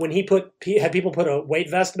 When he had people put a weight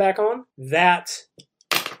vest back on, that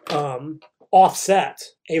offset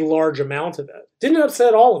a large amount of it. Didn't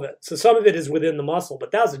upset all of it. So some of it is within the muscle,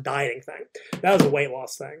 but that was a dieting thing. That was a weight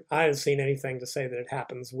loss thing. I haven't seen anything to say that it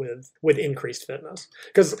happens with increased fitness.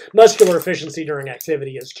 Because muscular efficiency during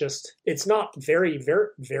activity is just, it's not very, very,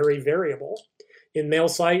 very variable. In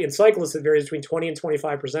cyclists, it varies between 20 and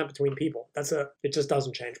 25% between people. It just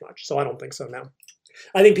doesn't change much. So I don't think so now.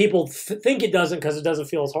 I think people think it doesn't because it doesn't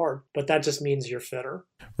feel as hard, but that just means you're fitter.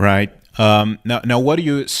 Right. Now, what do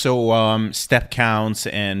you, step counts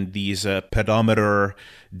and these pedometer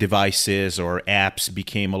devices or apps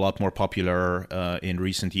became a lot more popular in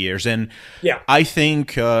recent years. And yeah, I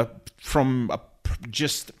think from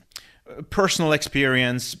just personal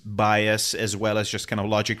experience, bias, as well as just kind of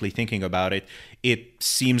logically thinking about it, it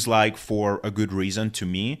seems like for a good reason to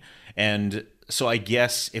me. And so I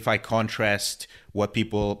guess if I contrast what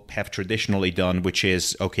people have traditionally done, which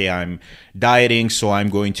is, okay, I'm dieting, so I'm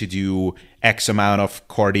going to do X amount of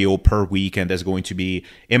cardio per week, and that's going to be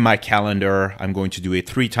in my calendar. I'm going to do it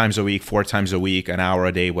 3 times a week, 4 times a week, an hour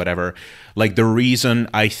a day, whatever. Like, the reason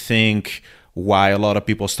I think why a lot of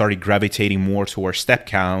people started gravitating more towards step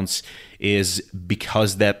counts is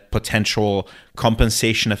because that potential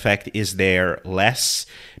compensation effect is there less,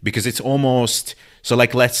 because it's almost, so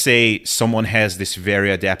like, let's say someone has this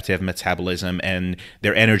very adaptive metabolism and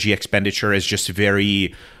their energy expenditure is just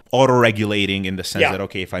very auto-regulating in the sense that,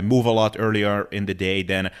 okay, if I move a lot earlier in the day,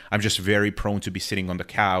 then I'm just very prone to be sitting on the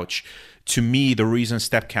couch. To me, the reason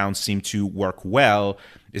step counts seem to work well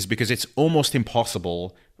is because it's almost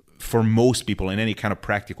impossible for most people in any kind of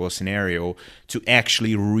practical scenario to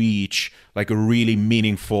actually reach like a really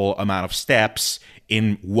meaningful amount of steps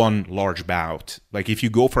in one large bout. Like, if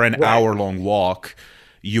you go for an hour-long walk,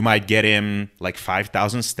 you might get in like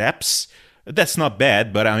 5,000 steps. That's not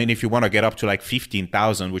bad, but I mean, if you want to get up to like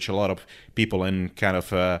 15,000, which a lot of people in kind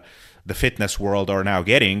of the fitness world are now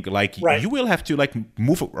getting, like, you will have to like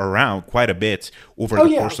move around quite a bit over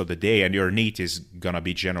the course of the day, and your NEAT is gonna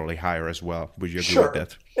be generally higher as well. Would you agree with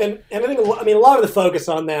that? And I think, I mean, a lot of the focus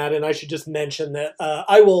on that, and I should just mention that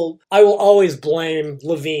I will always blame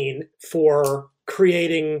Levine for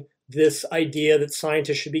creating this idea that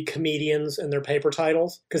scientists should be comedians in their paper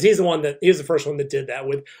titles, because he was the first one that did that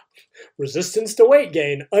with resistance to weight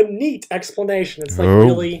gain, a neat explanation. It's like,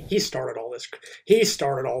 really, he started all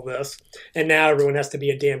this, and now everyone has to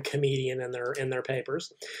be a damn comedian in their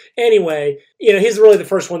papers. Anyway, he's really the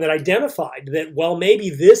first one that identified that, well, maybe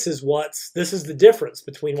this is the difference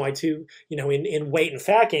between why two, in weight and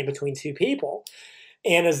fat gain between two people.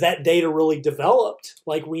 And as that data really developed,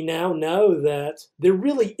 like, we now know that there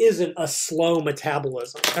really isn't a slow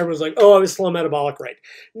metabolism. Everyone's like, oh, I have a slow metabolic rate.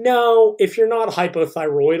 No, if you're not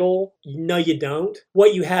hypothyroidal, no, you don't.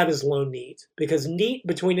 What you have is low NEAT, because NEAT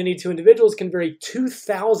between any two individuals can vary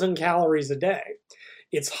 2,000 calories a day.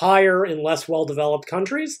 It's higher in less well-developed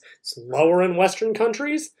countries. It's lower in Western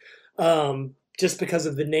countries. Just because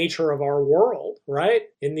of the nature of our world, right?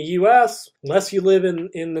 In the U.S., unless you live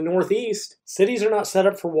in the Northeast, cities are not set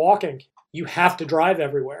up for walking. You have to drive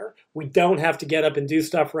everywhere. We don't have to get up and do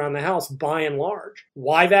stuff around the house, by and large.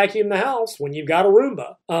 Why vacuum the house when you've got a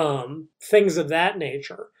Roomba? Things of that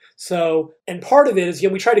nature. So, and part of it is,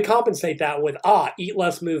 we try to compensate that with, eat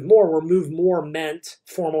less, move more, where move more meant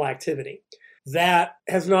formal activity. That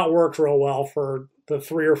has not worked real well for the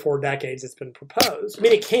 3 or 4 decades it's been proposed. I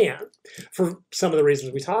mean, it can, for some of the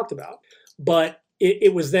reasons we talked about. But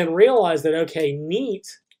it was then realized that, okay, NEAT,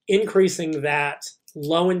 increasing that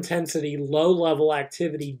low-intensity, low-level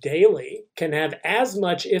activity daily can have as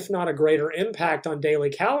much, if not a greater impact on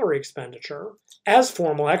daily calorie expenditure as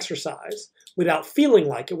formal exercise without feeling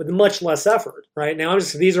like it, with much less effort, right? Now,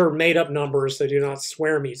 these are made up numbers, so do not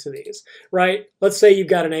swear me to these, right? Let's say you've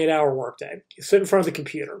got an 8-hour workday. You sit in front of the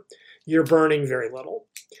computer. You're burning very little.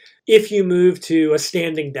 If you move to a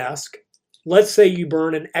standing desk, let's say you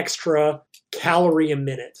burn an extra calorie a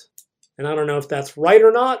minute. And I don't know if that's right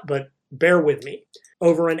or not, but bear with me.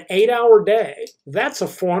 Over an 8-hour day, that's a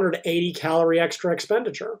 480 calorie extra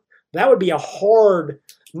expenditure. That would be a hard,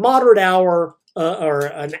 moderate hour, or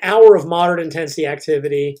an hour of moderate intensity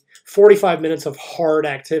activity, 45 minutes of hard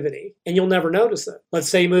activity, and you'll never notice it. Let's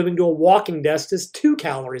say moving to a walking desk is 2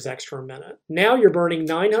 calories extra a minute. Now you're burning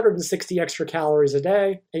 960 extra calories a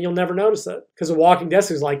day, and you'll never notice it because a walking desk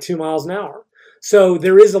is like 2 miles an hour. So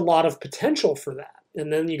there is a lot of potential for that.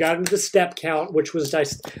 And then you got into step count, which was,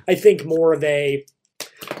 I think, more of a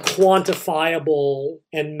quantifiable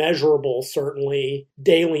and measurable, certainly,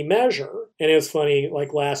 daily measure. And it was funny,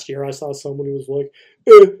 like last year, I saw someone who was like,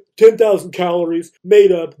 10,000 calories,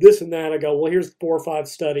 made up, this and that. I go, well, here's 4 or 5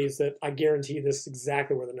 studies that I guarantee this is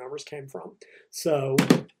exactly where the numbers came from. So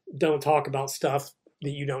don't talk about stuff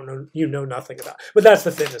that you know nothing about. But that's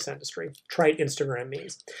the fitness industry. Trite Instagram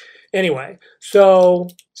memes. Anyway, so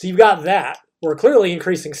you've got that, where clearly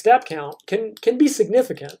increasing step count can be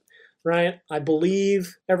significant, right? I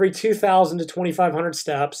believe every 2,000 to 2,500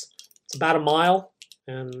 steps, it's about a mile.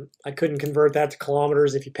 And I couldn't convert that to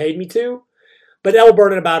kilometers if you paid me to. But that'll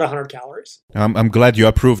burn at about 100 calories. I'm glad you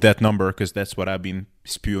approved that number because that's what I've been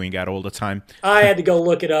spewing at all the time. I had to go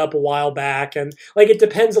look it up a while back. And it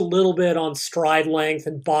depends a little bit on stride length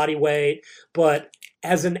and body weight. But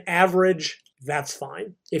as an average, that's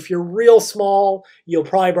fine. If you're real small, you'll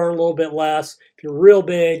probably burn a little bit less. If you're real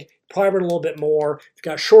big, probably burn a little bit more. If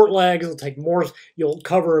you've got short legs, it'll take more. You'll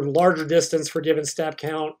cover a larger distance for a given step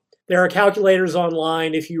count. There are calculators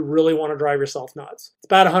online if you really want to drive yourself nuts. It's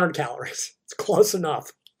about 100 calories. It's close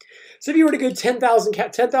enough. So if you were to go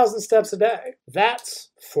 10,000 steps a day,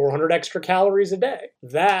 that's 400 extra calories a day.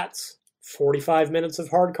 That's 45 minutes of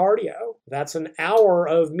hard cardio. That's an hour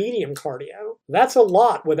of medium cardio. That's a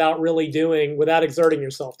lot without exerting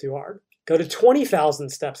yourself too hard. Go to 20,000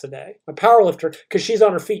 steps a day. A powerlifter, because she's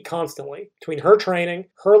on her feet constantly. Between her training,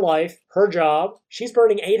 her life, her job, she's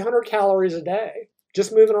burning 800 calories a day.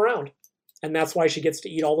 Just moving around. And that's why she gets to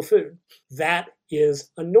eat all the food. That is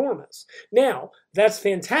enormous. Now, that's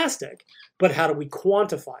fantastic, but how do we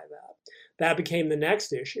quantify that? That became the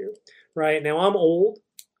next issue, right? Now, I'm old.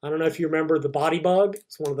 I don't know if you remember the Body Bug.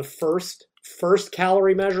 It's one of the first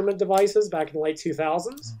calorie measurement devices back in the late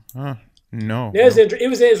 2000s. No. It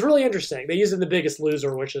was really interesting. They used it in The Biggest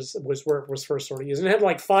Loser, was where it was first sort of used. And it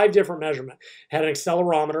had 5 different measurements. It had an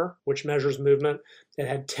accelerometer, which measures movement. It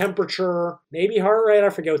had temperature, maybe heart rate. I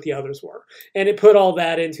forget what the others were. And it put all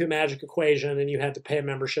that into a magic equation, and you had to pay a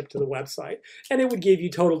membership to the website. And it would give you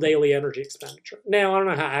total daily energy expenditure. Now, I don't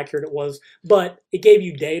know how accurate it was, but it gave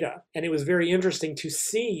you data. And it was very interesting to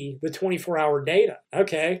see the 24-hour data.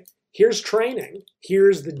 Okay, here's training.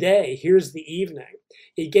 Here's the day. Here's the evening.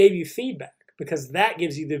 It gave you feedback because that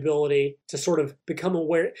gives you the ability to sort of become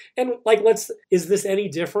aware. And is this any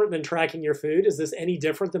different than tracking your food? Is this any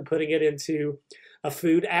different than putting it into a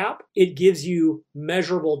food app? It gives you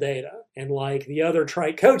measurable data. And like the other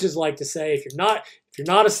trite coaches like to say, if you're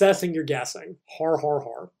not assessing, you're guessing. Har,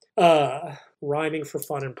 har, har. Rhyming for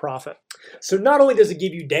fun and profit. So not only does it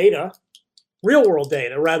give you data, real world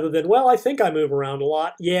data, rather than, well, I think I move around a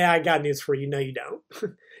lot. Yeah, I got news for you. No, you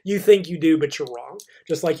don't. You think you do, but you're wrong.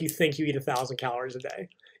 Just like you think you eat 1,000 calories a day.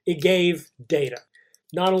 It gave data.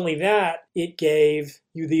 Not only that, it gave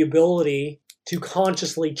you the ability to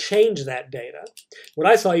consciously change that data. What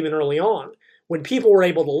I saw even early on, when people were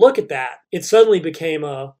able to look at that, it suddenly became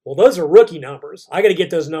those are rookie numbers. I got to get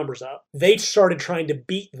those numbers up. They started trying to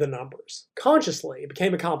beat the numbers consciously. It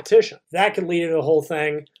became a competition. That could lead to the whole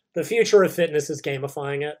thing. The future of fitness is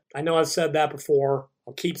gamifying it. I know I've said that before.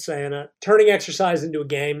 I'll keep saying it. Turning exercise into a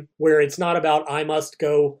game where it's not about I must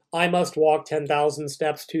walk 10,000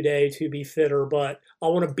 steps today to be fitter, but I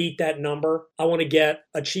want to beat that number. I want to get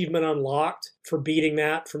achievement unlocked for beating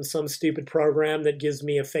that from some stupid program that gives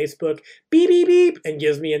me a Facebook beep, beep, beep, and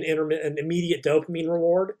gives me an immediate dopamine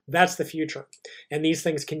reward. That's the future. And these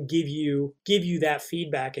things can give you that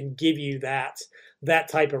feedback and give you that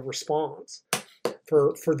type of response.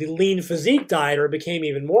 For the lean physique dieter, it became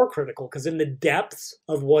even more critical because in the depths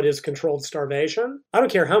of what is controlled starvation, I don't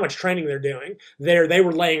care how much training they're doing, they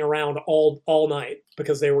were laying around all night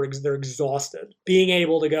because they're exhausted. Being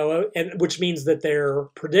able to go, and which means that their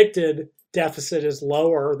predicted deficit is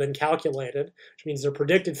lower than calculated, which means their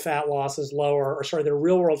predicted fat loss is lower, or sorry, their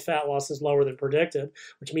real world fat loss is lower than predicted,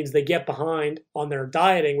 which means they get behind on their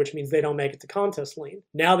dieting, which means they don't make it to contest lean.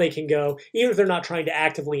 Now they can go, even if they're not trying to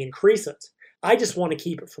actively increase it, I just want to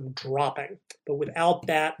keep it from dropping. But without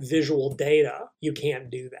that visual data, you can't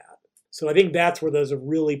do that. So I think that's where those have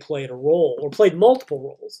really played a role, or played multiple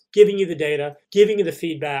roles, giving you the data, giving you the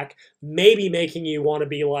feedback, maybe making you want to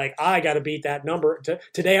be like, I got to beat that number.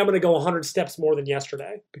 Today I'm going to go 100 steps more than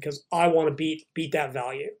yesterday because I want to beat that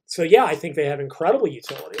value. So yeah, I think they have incredible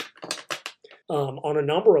utility. On a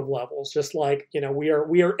number of levels, just like, we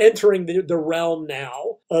are entering the realm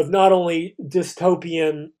now of not only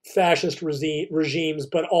dystopian fascist regimes,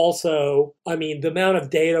 but also, the amount of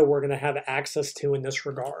data we're going to have access to in this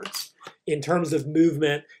regards, in terms of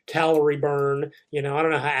movement, calorie burn. I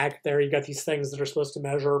don't know how accurate there. You've got these things that are supposed to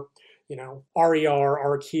measure, RER,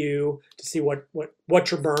 RQ, to see what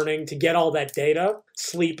you're burning, to get all that data,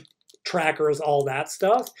 sleep trackers, all that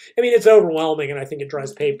stuff. It's overwhelming, and I think it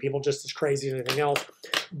drives people just as crazy as anything else.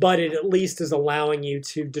 But it at least is allowing you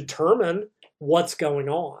to determine what's going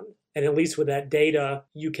on. And at least with that data,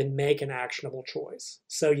 you can make an actionable choice.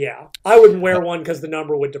 So yeah, I wouldn't wear one because the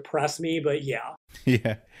number would depress me, but yeah.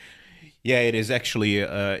 Yeah, it is actually,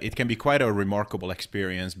 it can be quite a remarkable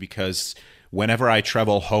experience, because whenever I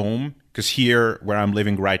travel home, because here where I'm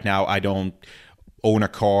living right now, I don't own a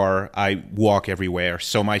car, I walk everywhere,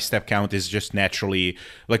 so my step count is just naturally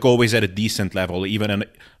always at a decent level. Even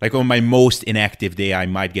on my most inactive day, I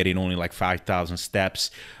might get in only 5,000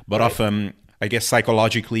 steps, but right. Often I guess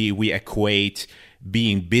psychologically we equate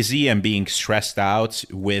being busy and being stressed out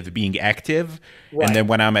with being active. Right. And then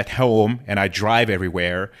when I'm at home and I drive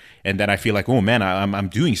everywhere, and then I feel like, oh man, I'm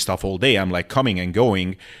doing stuff all day. I'm coming and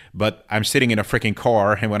going, but I'm sitting in a freaking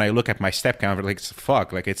car. And when I look at my step count,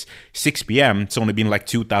 it's 6 p.m. It's only been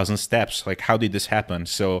 2,000 steps. How did this happen?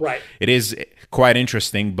 So right. It is quite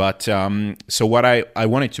interesting. But so what I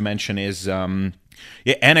wanted to mention is,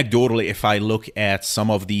 anecdotally, if I look at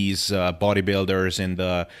some of these bodybuilders in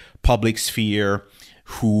the public sphere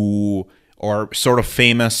who are sort of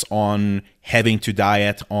famous on having to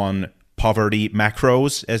diet on poverty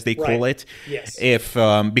macros, as they call it. Yes. If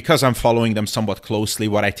because I'm following them somewhat closely,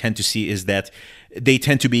 what I tend to see is that they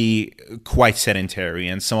tend to be quite sedentary,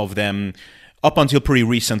 and some of them, up until pretty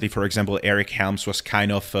recently, for example, Eric Helms was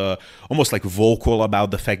kind of almost vocal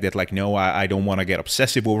about the fact that no, I don't want to get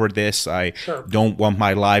obsessive over this. I don't want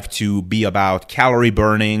my life to be about calorie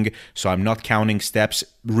burning, so I'm not counting steps.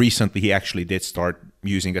 Recently, he actually did start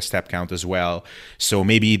using a step count as well. So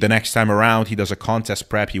maybe the next time around he does a contest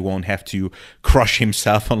prep, he won't have to crush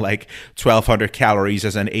himself on 1,200 calories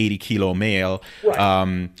as an 80-kilo male.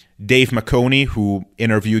 Right. Dave McConey, who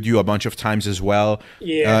interviewed you a bunch of times as well,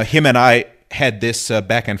 him and I had this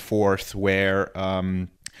back and forth where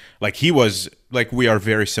he was we are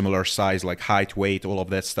very similar size, height, weight, all of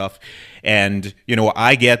that stuff. And,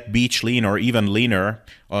 I get beach lean or even leaner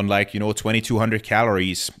on 2,200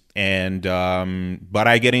 calories. And, but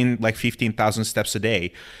I get in 15,000 steps a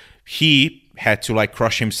day. He had to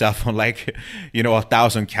crush himself on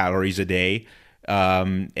 1,000 calories a day.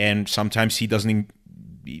 And sometimes he doesn't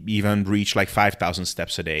even reach 5,000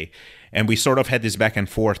 steps a day. And we sort of had this back and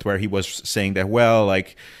forth where he was saying that,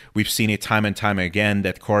 we've seen it time and time again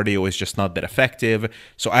that cardio is just not that effective.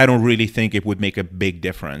 So I don't really think it would make a big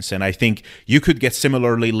difference. And I think you could get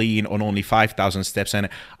similarly lean on only 5,000 steps. And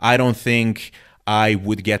I don't think I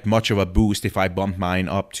would get much of a boost if I bumped mine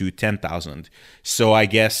up to 10,000. So I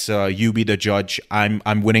guess you be the judge. I'm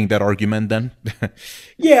winning that argument then.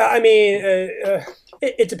 Yeah,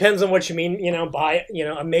 it depends on what you mean, by,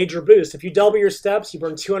 a major boost. If you double your steps, you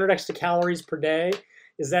burn 200 extra calories per day.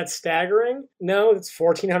 Is that staggering? No, it's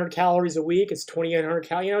 1,400 calories a week. It's 2,800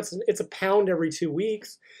 calories. It's a pound every 2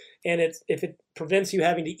 weeks. And if it prevents you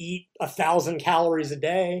having to eat 1,000 calories a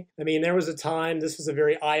day. There was a time, this was a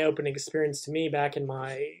very eye-opening experience to me back in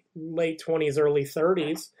my late 20s, early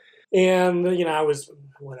 30s. And, I was,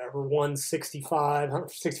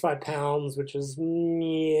 165 pounds, which is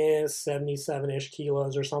 77-ish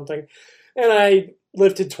kilos or something. And I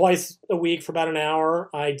lifted twice a week for about an hour.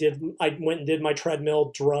 I went and did my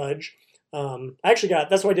treadmill drudge.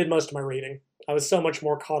 That's why I did most of my reading. I was so much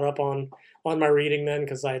more caught up on my reading then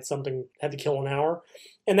because I had to kill an hour.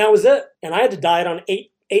 And that was it. And I had to diet on 8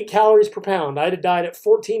 calories per pound. I had to diet at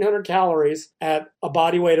 1,400 calories at a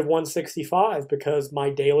body weight of 165 because my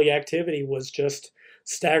daily activity was just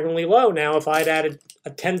staggeringly low. Now, if I'd added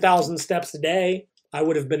 10,000 steps a day, I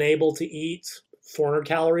would have been able to eat 400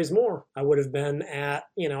 calories more. I would have been at,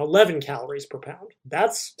 11 calories per pound.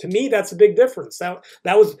 To me, that's a big difference. That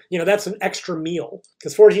was, that's an extra meal,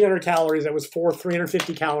 because 1,400 calories, that was 4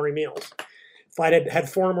 350 calorie meals. If I'd had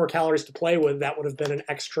 400 more calories to play with, that would have been an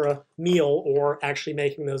extra meal, or actually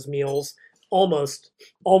making those meals almost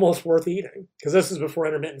worth eating, because this is before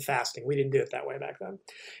intermittent fasting. We didn't do it that way back then.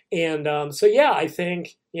 And so yeah, I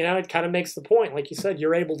think it kind of makes the point, like you said,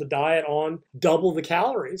 you're able to diet on double the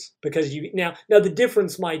calories, because now the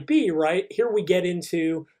difference might be, right here we get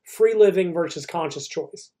into free living versus conscious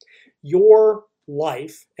choice. Your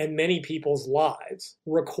life and many people's lives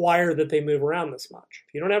require that they move around this much.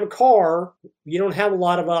 If you don't have a car, you don't have a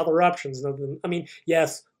lot of other options.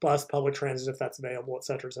 Yes, bus, public transit if that's available, et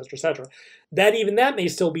cetera, et cetera, et cetera. That may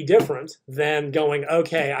still be different than going,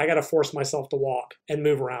 okay, I got to force myself to walk and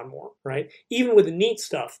move around more, right? Even with the NEAT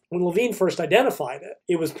stuff, when Levine first identified it,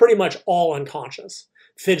 it was pretty much all unconscious.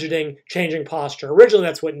 Fidgeting, changing posture. Originally,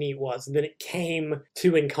 that's what NEAT was. And then it came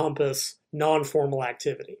to encompass non-formal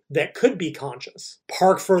activity that could be conscious.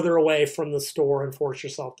 Park further away from the store and force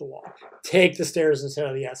yourself to walk. Take the stairs instead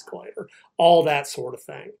of the escalator. All that sort of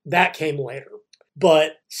thing. That came later.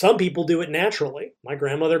 But some people do it naturally. My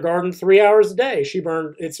grandmother gardened 3 hours a day.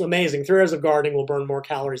 It's amazing. 3 hours of gardening will burn more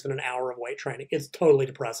calories than an hour of weight training. It's totally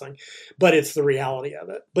depressing, but it's the reality of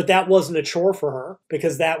it. But that wasn't a chore for her,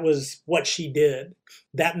 because that was what she did.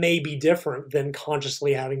 That may be different than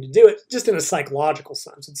consciously having to do it, just in a psychological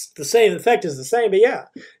sense. It's the same, the effect is the same, but yeah,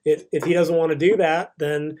 if he doesn't want to do that,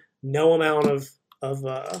 then no amount of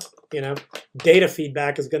data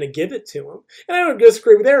feedback is going to give it to him. And I don't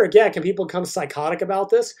disagree with Eric. Yeah, can people become psychotic about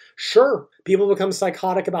this? Sure. People become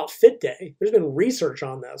psychotic about fit day. There's been research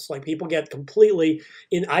on this. Like, people get completely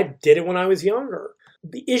I did it when I was younger.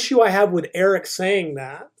 The issue I have with Eric saying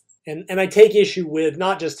that, and I take issue with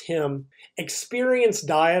not just him, experienced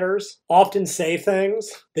dieters often say things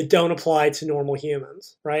that don't apply to normal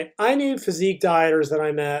humans, right? I knew physique dieters that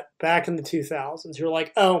I met back in the 2000s who were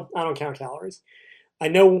like, oh, I don't count calories. I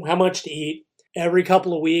know how much to eat. Every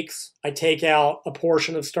couple of weeks, I take out a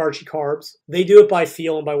portion of starchy carbs. They do it by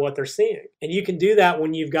feel and by what they're seeing. And you can do that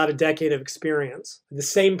when you've got a decade of experience. The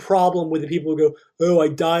same problem with the people who go, oh, I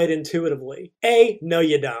diet intuitively. A, no,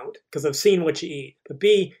 you don't, because I've seen what you eat. But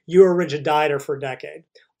B, you're a rigid dieter for a decade.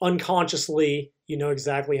 Unconsciously, you know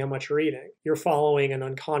exactly how much you're eating. You're following an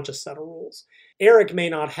unconscious set of rules. Eric may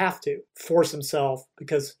not have to force himself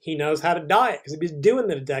because he knows how to diet, because he's been doing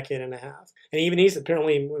it a decade and a half. And even he's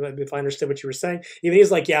apparently, if I understood what you were saying, even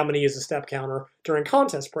he's like, yeah, I'm going to use a step counter during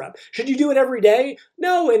contest prep. Should you do it every day?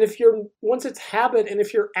 No. And once it's habit, and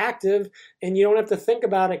if you're active and you don't have to think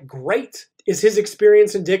about it, great. Is his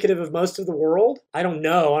experience indicative of most of the world? I don't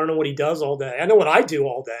know. I don't know what he does all day. I know what I do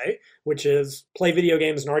all day, which is play video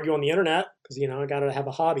games and argue on the internet, because, I got to have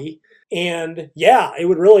a hobby. And yeah, it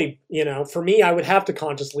would really, for me, I would have to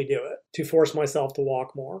consciously do it to force myself to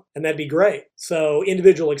walk more. And that'd be great. So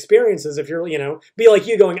individual experiences, if you're, be like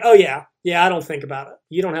you going, oh yeah, I don't think about it.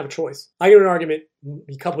 You don't have a choice. I got an argument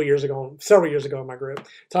several years ago in my group,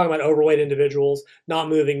 talking about overweight individuals, not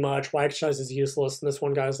moving much, why exercise is useless. And this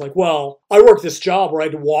one guy's like, well, I worked this job where I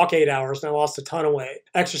had to walk 8 hours and I lost a ton of weight.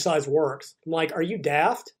 Exercise works. I'm like, are you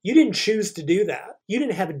daft? You didn't choose to do that. You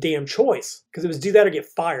didn't have a damn choice, because it was do that or get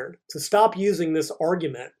fired. So stop using this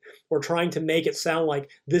argument or trying to make it sound like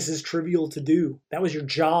this is trivial to do. That was your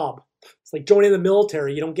job. It's like joining the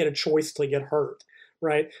military. You don't get a choice till you get hurt.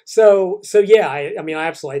 Right. So yeah, I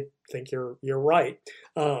absolutely think you're right.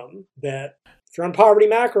 That if you're on poverty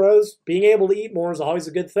macros, being able to eat more is always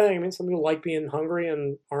a good thing. Some people like being hungry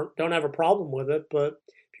and don't have a problem with it, but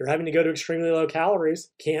if you're having to go to extremely low calories,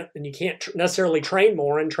 you can't necessarily train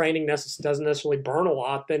more, and training doesn't necessarily burn a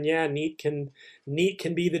lot, then yeah, NEAT can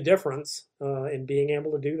be the difference in being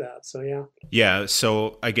able to do that. So yeah. Yeah.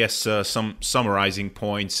 So I guess some summarizing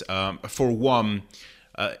points. For one,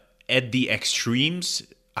 at the extremes,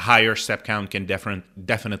 a higher step count can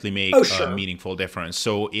definitely make a meaningful difference.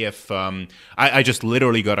 So if I just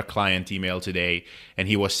literally got a client email today, and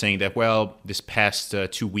he was saying that, well, this past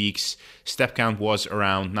 2 weeks, step count was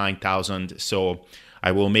around 9,000. So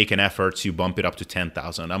I will make an effort to bump it up to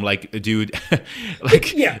 10,000. I'm like, dude,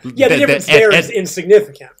 like, the difference there is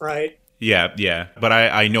insignificant, right? Yeah. But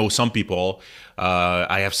I know some people,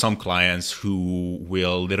 I have some clients who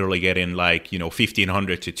will literally get in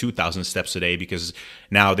 1,500 to 2,000 steps a day, because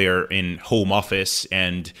now they're in home office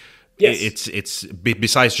and Yes. It's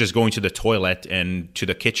besides just going to the toilet and to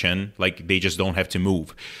the kitchen, like they just don't have to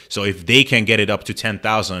move. So if they can get it up to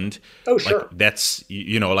 10,000, sure, like that's,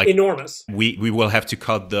 like enormous. We will have to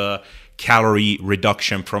cut the calorie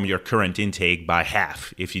reduction from your current intake by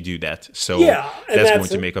half if you do that. So that's going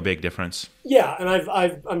to make a big difference. Yeah,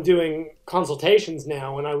 and I'm doing consultations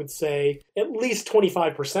now, and I would say at least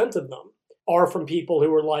 25% of them are from people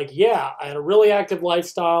who were like, yeah, I had a really active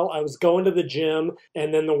lifestyle, I was going to the gym,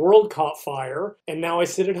 and then the world caught fire, and now I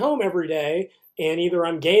sit at home every day, and either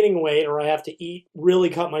I'm gaining weight or I have to really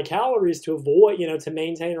cut my calories to avoid, to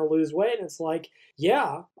maintain or lose weight. And it's like,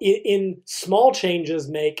 yeah, in small changes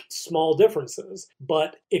make small differences.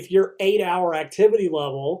 But if your 8-hour activity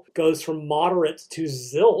level goes from moderate to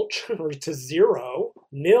zilch or to zero,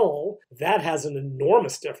 nil, that has an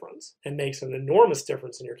enormous difference and makes an enormous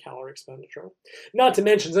difference in your calorie expenditure. Not to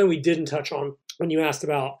mention something we didn't touch on when you asked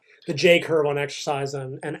about the J curve on exercise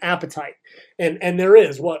and appetite. And there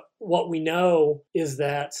is what we know is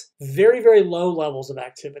that very, very low levels of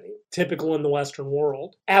activity, typical in the Western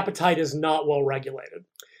world, appetite is not well regulated.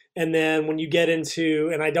 And then when you get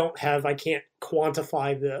into, and I can't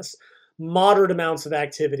quantify this, moderate amounts of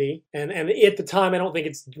activity, and at the time, I don't think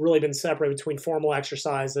it's really been separated between formal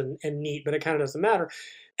exercise and NEAT, but it kind of doesn't matter.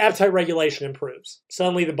 Appetite regulation improves.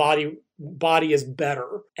 Suddenly the body is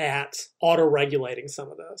better at auto-regulating some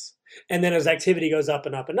of this. And then as activity goes up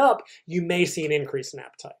and up and up, you may see an increase in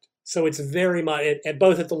appetite. So it's very much,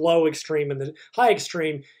 both at the low extreme and the high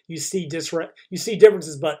extreme, you see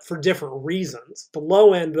differences, but for different reasons. The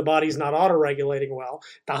low end, the body's not auto-regulating well.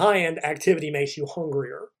 The high end, activity makes you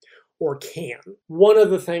hungrier. Or can. One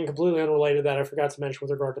other thing completely unrelated that I forgot to mention with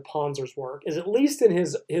regard to Ponzer's work is at least in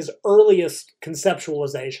his earliest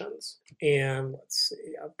conceptualizations, and let's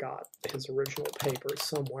see, I've got his original paper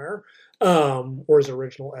somewhere, or his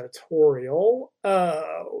original editorial.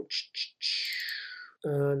 No,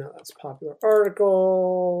 that's a popular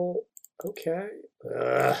article. Okay.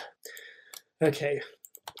 Okay.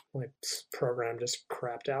 My program just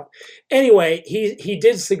crapped out. Anyway, he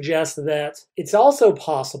did suggest that it's also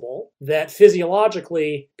possible that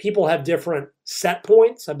physiologically people have different set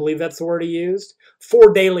points, I believe that's the word he used,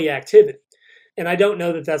 for daily activity. And I don't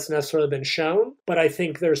know that that's necessarily been shown, but I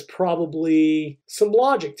think there's probably some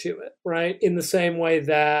logic to it, right? In the same way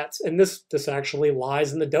that, and this actually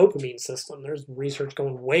lies in the dopamine system. There's research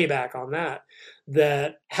going way back on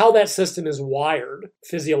that how that system is wired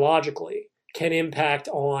physiologically can impact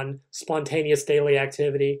on spontaneous daily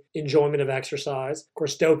activity, enjoyment of exercise. Of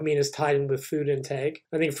course, dopamine is tied in with food intake.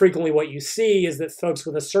 I think frequently what you see is that folks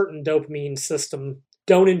with a certain dopamine system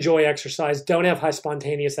don't enjoy exercise, don't have high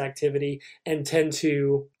spontaneous activity, and tend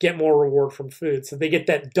to get more reward from food. So they get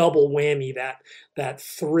that double whammy, that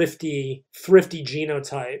thrifty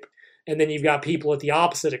genotype. And then you've got people at the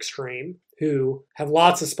opposite extreme who have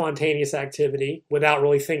lots of spontaneous activity without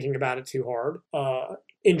really thinking about it too hard,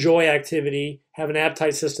 enjoy activity, have an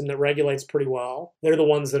appetite system that regulates pretty well. They're the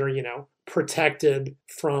ones that are, protected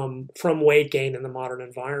from weight gain in the modern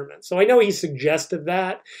environment. So I know he suggested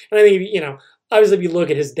that. And I think, obviously if you look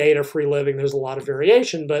at his data free living, there's a lot of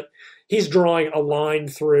variation, but he's drawing a line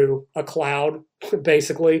through a cloud,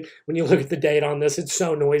 basically. When you look at the data on this, it's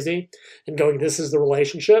so noisy and going, this is the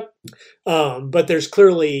relationship. But there's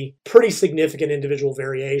clearly pretty significant individual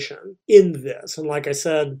variation in this. And like I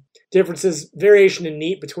said, variation in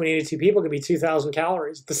NEAT between 82 people could be 2,000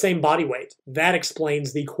 calories, the same body weight. That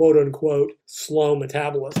explains the quote-unquote slow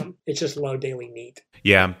metabolism. It's just low daily NEAT.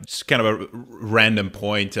 Yeah, it's kind of a random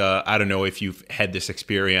point. I don't know if you've had this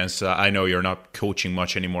experience. I know you're not coaching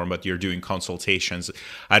much anymore, but you're doing consultations.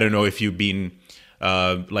 I don't know if you've been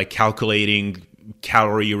calculating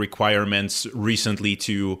calorie requirements recently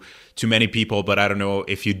to many people, but I don't know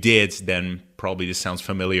if you did, then probably this sounds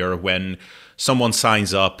familiar. When someone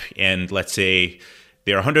signs up and let's say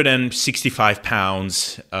they're 165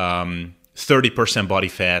 pounds, 30% body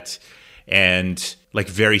fat, and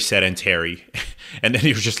very sedentary. And then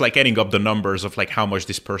you're just adding up the numbers of how much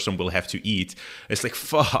this person will have to eat. It's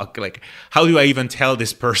fuck, how do I even tell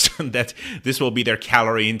this person that this will be their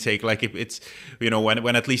calorie intake? If it's,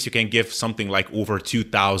 when at least you can give something over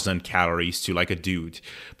 2,000 calories to a dude.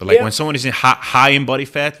 But when someone is high in body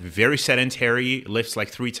fat, very sedentary, lifts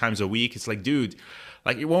 3 times a week, it's dude,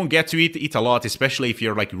 you won't get to eat a lot, especially if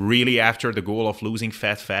you're really after the goal of losing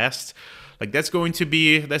fat fast. That's going to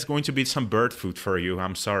be some bird food for you.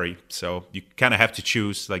 I'm sorry. So you kind of have to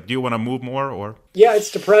choose. Do you want to move more or? Yeah, it's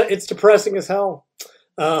depressing as hell.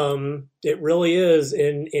 It really is.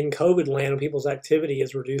 In COVID land, people's activity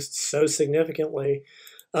is reduced so significantly.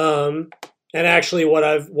 And actually what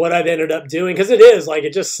I've ended up doing, because it is like,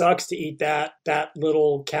 it just sucks to eat that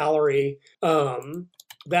little calorie,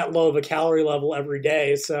 that low of a calorie level every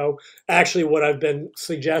day. So actually what I've been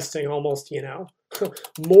suggesting almost,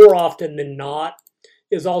 more often than not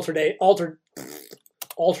is alternate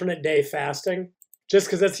day fasting, just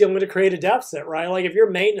because that's the only way to create a deficit, right? Like if your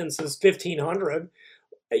maintenance is 1,500,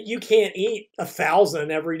 you can't eat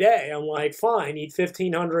 1,000 every day. I'm like, fine, eat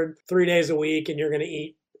 1,500 3 days a week, and you're going to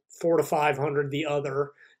eat 400 to 500 the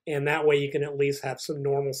other, and that way you can at least have some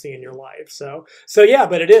normalcy in your life. So yeah,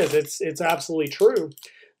 but it's absolutely true,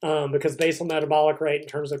 because basal metabolic rate in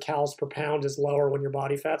terms of calories per pound is lower when your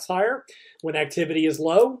body fat's higher. When activity is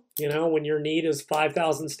low, when your need is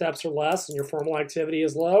 5,000 steps or less and your formal activity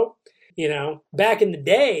is low, back in the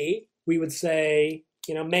day, we would say,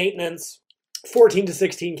 maintenance, 14 to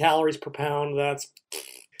 16 calories per pound. That's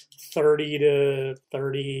 30 to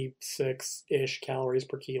 36-ish calories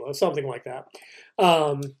per kilo, something like that.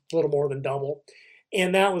 A little more than double.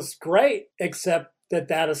 And that was great, except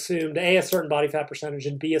that assumed A, a certain body fat percentage,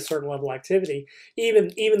 and B, a certain level of activity.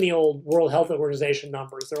 Even the old World Health Organization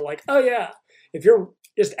numbers, they're like, oh yeah, if you're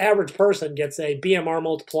just average person gets a BMR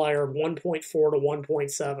multiplier of 1.4 to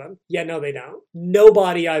 1.7. Yeah, no, they don't.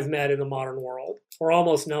 Nobody I've met in the modern world, or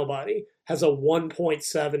almost nobody, has a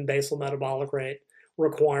 1.7 basal metabolic rate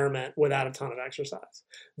requirement without a ton of exercise.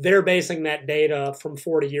 They're basing that data from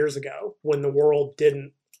 40 years ago when the world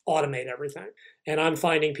didn't automate everything. And I'm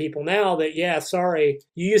finding people now that, yeah, sorry,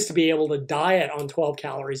 you used to be able to diet on 12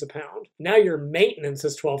 calories a pound. Now your maintenance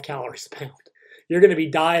is 12 calories a pound. You're going to be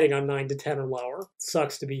dieting on 9 to 10 or lower.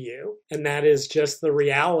 Sucks to be you. And that is just the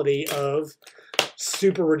reality of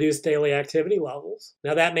super reduced daily activity levels.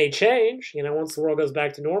 Now that may change, once the world goes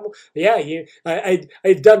back to normal. But yeah,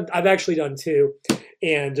 I've actually done two,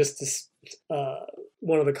 and just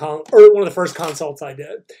one of the first consults I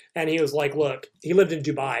did, and he was like, look, he lived in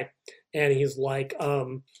Dubai, and he's like,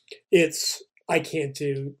 I can't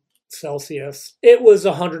do Celsius. It was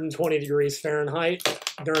 120 degrees Fahrenheit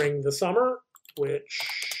during the summer, which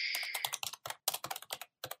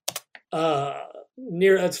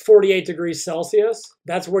that's 48 degrees Celsius.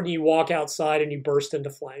 That's when you walk outside and you burst into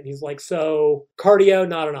flame. He's like, so cardio,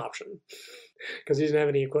 not an option, because he doesn't have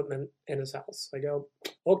any equipment in his house. I go,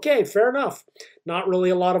 okay, fair enough. Not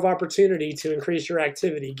really a lot of opportunity to increase your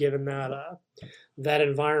activity given that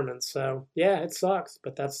environment. So yeah, it sucks,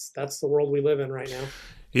 but that's the world we live in right now.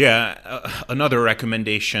 Yeah, another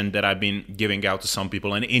recommendation that I've been giving out to some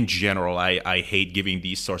people, and in general, I hate giving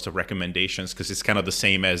these sorts of recommendations because it's kind of the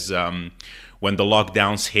same as when the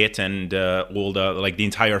lockdowns hit and all the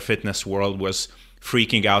entire fitness world was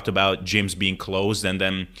freaking out about gyms being closed, and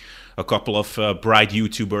then a couple of bright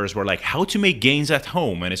YouTubers were like, how to make gains at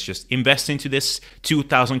home, and it's just invest into this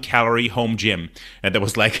 2,000 calorie home gym, and that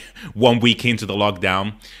was like 1 week into the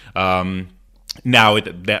lockdown. Now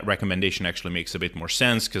that recommendation actually makes a bit more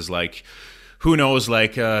sense because, who knows,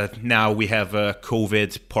 now we have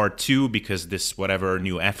COVID part 2 because this whatever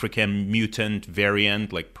new African mutant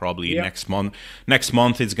variant, probably next month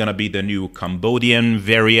it's going to be the new Cambodian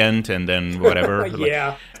variant, and then whatever.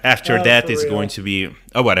 Yeah. After that, it's going to be,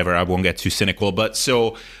 whatever, I won't get too cynical. But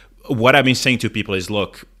so what I've been saying to people is,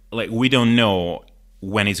 look, we don't know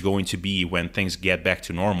when it's going to be when things get back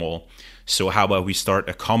to normal. So how about we start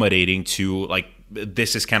accommodating to,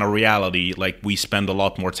 this is kind of reality. We spend a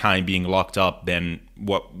lot more time being locked up than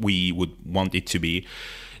what we would want it to be.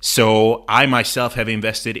 So I myself have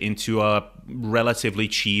invested into a relatively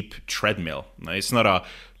cheap treadmill. It's not a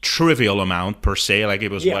trivial amount per se.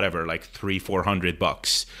 It was whatever,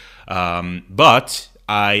 $300-400. But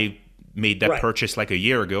I made that purchase a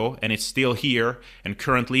year ago, and it's still here. And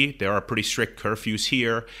currently there are pretty strict curfews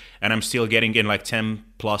here, and I'm still getting in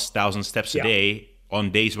 10,000+ steps a day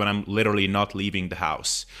on days when I'm literally not leaving the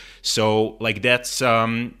house. So that's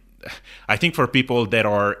I think for people that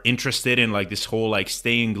are interested in this whole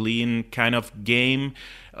staying lean kind of game,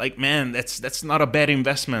 man, that's not a bad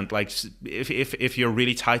investment. If you're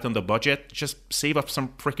really tight on the budget, just save up some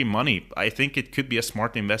freaking money. I think it could be a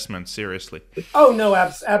smart investment, seriously. Oh no,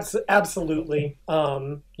 absolutely.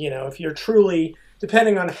 If you're truly,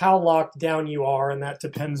 depending on how locked down you are, and that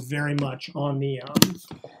depends very much on the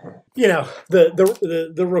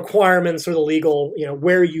the requirements or the legal,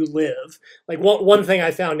 where you live. One thing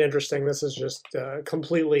I found interesting, this is just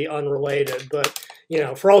completely unrelated, but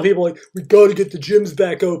for all people we got to get the gyms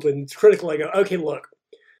back open, it's critical. I go, okay, look,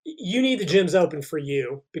 you need the gyms open for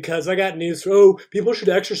you, because I got news. Oh, people should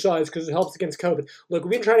exercise because it helps against COVID. Look,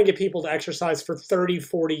 we've been trying to get people to exercise for 30,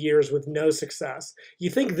 40 years with no success. You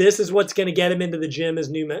think this is what's going to get them into the gym as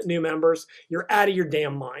new members? You're out of your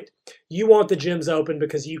damn mind. You want the gyms open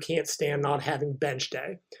because you can't stand not having bench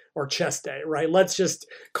day or chest day, right? Let's just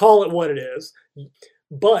call it what it is.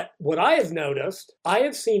 But what I have noticed, I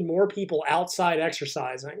have seen more people outside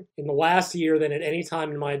exercising in the last year than at any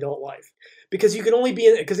time in my adult life. Because you can only be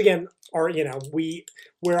in, because again,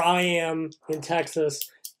 where I am in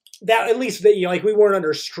Texas, that at least we weren't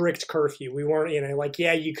under strict curfew. We weren't,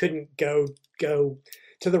 you couldn't go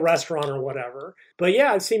to the restaurant or whatever. But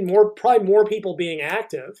yeah, I've seen probably more people being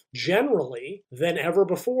active generally than ever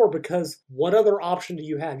before, because what other option do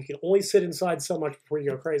you have? You can only sit inside so much before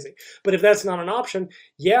you go crazy. But if that's not an option,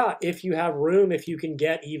 yeah, if you have room, if you can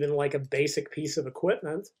get even like a basic piece of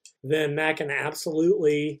equipment, then that can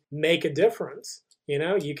absolutely make a difference.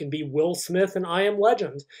 You can be Will Smith and I Am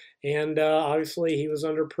Legend. And obviously he was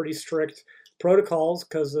under pretty strict protocols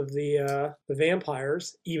because of the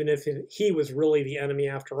vampires, even if he was really the enemy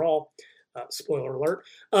after all. Spoiler alert.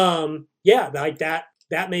 Like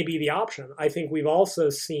that may be the option. I think we've also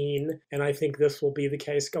seen, and I think this will be the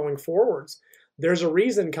case going forwards, there's a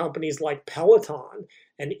reason companies like Peloton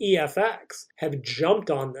and EFX have jumped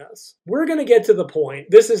on this. We're going to get to the point,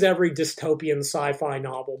 this is every dystopian sci-fi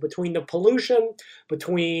novel, between the pollution,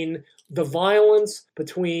 between the violence,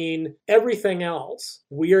 between everything else,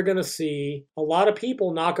 we are going to see a lot of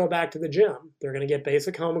people not go back to the gym. They're going to get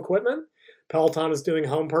basic home equipment. Peloton is doing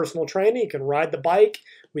home personal training. You can ride the bike.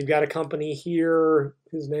 We've got a company here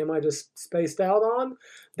whose name I just spaced out on.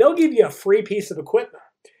 They'll give you a free piece of equipment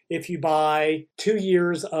if you buy 2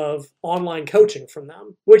 years of online coaching from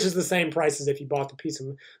them, which is the same price as if you bought the piece of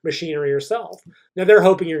machinery yourself. Now, they're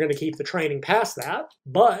hoping you're going to keep the training past that,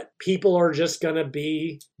 but people are just going to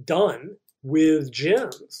be done with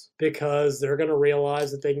gyms because they're going to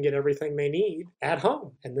realize that they can get everything they need at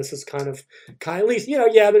home. And this is kind of at least,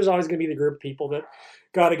 there's always going to be the group of people that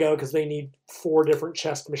got to go because they need 4 different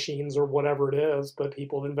chest machines or whatever it is. But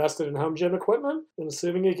people have invested in home gym equipment, and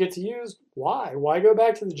assuming it gets used, why? Why go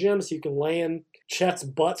back to the gym so you can lay in Chet's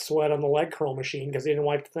butt sweat on the leg curl machine because he didn't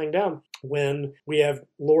wipe the thing down, when we have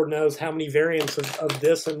Lord knows how many variants of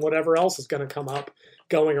this and whatever else is going to come up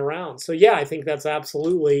going around. So yeah, I think that's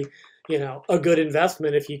absolutely a good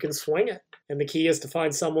investment if you can swing it. And the key is to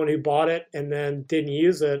find someone who bought it and then didn't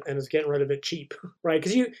use it and is getting rid of it cheap, right?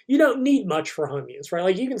 Because you don't need much for home use, right?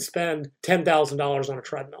 Like you can spend $10,000 on a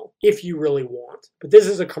treadmill if you really want. But this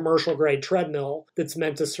is a commercial grade treadmill that's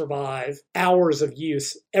meant to survive hours of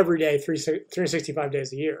use every day, 365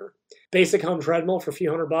 days a year. Basic home treadmill for a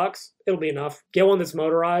few $100, it'll be enough. Get one that's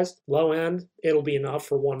motorized, low end, it'll be enough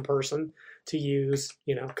for one person to use,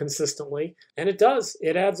 consistently. And it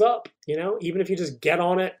adds up, even if you just get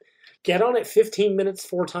on it 15 minutes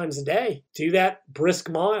 4 times a day. Do that brisk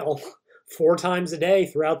mile 4 times a day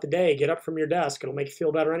throughout the day. Get up from your desk. It'll make you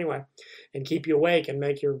feel better anyway and keep you awake and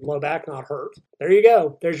make your low back not hurt. There you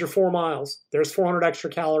go. There's your 4 miles. There's 400 extra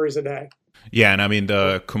calories a day. Yeah, and I mean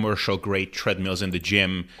the commercial grade treadmills in the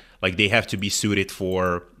gym, like they have to be suited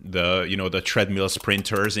for the treadmill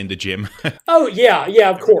sprinters in the gym. Oh yeah,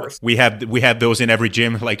 of course. We have those in every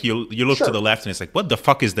gym. Like you look to the left and it's like, what the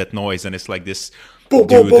fuck is that noise? And it's like this boom,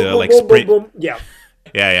 dude boom, boom, like boom, sprint. boom, boom. Yeah.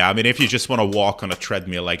 Yeah. I mean, if you just want to walk on a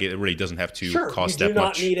treadmill, like it really doesn't have to cost that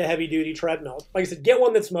much. You do not need a heavy duty treadmill. Like I said, get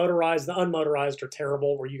one that's motorized. The unmotorized are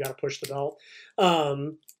terrible, where you got to push the belt.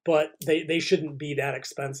 But they shouldn't be that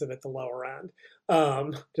expensive at the lower end.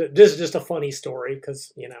 This is just a funny story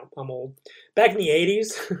because, I'm old. Back in the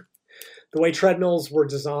 80s, the way treadmills were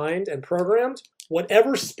designed and programmed,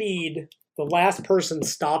 whatever speed the last person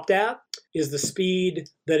stopped at is the speed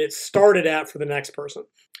that it started at for the next person.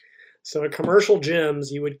 So at commercial gyms,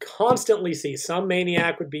 you would constantly see some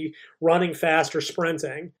maniac would be running fast or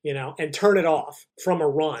sprinting, and turn it off from a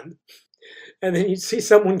run. And then you'd see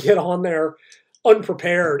someone get on there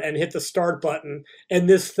unprepared and hit the start button, and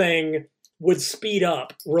this thing would speed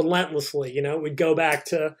up relentlessly. It would go back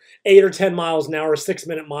to 8 or 10 miles an hour, a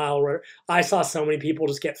 6-minute mile, where I saw so many people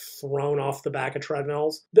just get thrown off the back of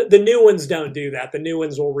treadmills. The new ones don't do that. The new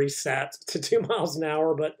ones will reset to 2 miles an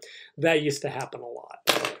hour, but that used to happen a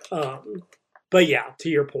lot. But yeah, to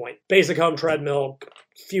your point, basic home treadmill,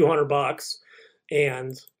 few $100,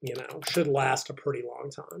 and should last a pretty long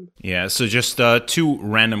time. Yeah. So just 2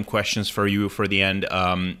 random questions for you for the end.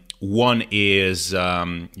 One is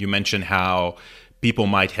you mentioned how people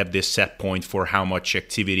might have this set point for how much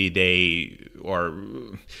activity they are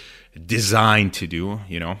designed to do.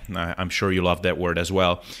 I'm sure you love that word as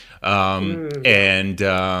well. But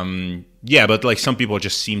like some people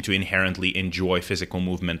just seem to inherently enjoy physical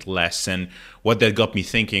movement less. And what that got me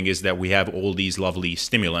thinking is that we have all these lovely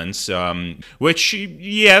stimulants, which,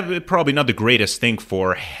 probably not the greatest thing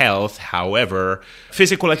for health. However,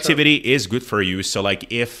 physical activity is good for you. So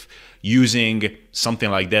like if using something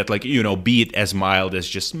like that, like, be it as mild as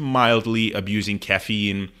just mildly abusing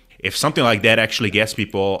caffeine, if something like that actually gets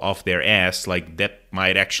people off their ass, like that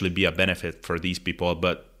might actually be a benefit for these people.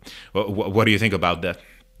 But what do you think about that?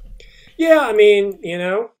 Yeah, I mean,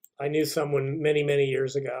 I knew someone many, many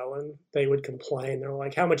years ago, and they would complain. They're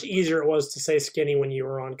like, how much easier it was to stay skinny when you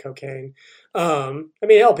were on cocaine. Hell,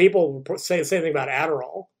 people say the same thing about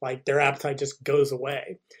Adderall. Like, their appetite just goes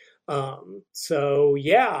away. That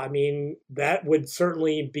would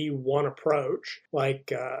certainly be one approach,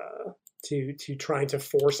 like to trying to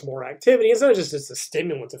force more activity. It's not just a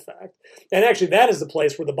stimulant effect. And actually, that is the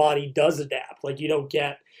place where the body does adapt. Like, you don't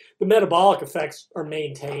get the metabolic effects are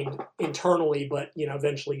maintained internally, but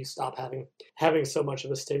eventually you stop having so much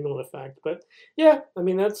of a stimulant effect. But yeah,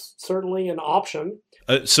 that's certainly an option.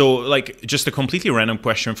 So like just a completely random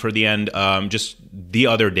question for the end. Just the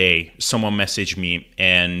other day, someone messaged me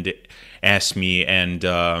and asked me, and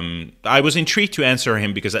I was intrigued to answer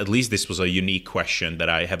him because at least this was a unique question that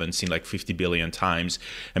I haven't seen like 50 billion times.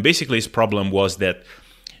 And basically his problem was that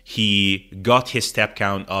he got his step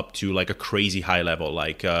count up to like a crazy high level,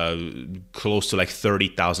 like close to like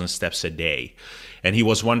 30,000 steps a day. And he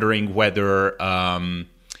was wondering whether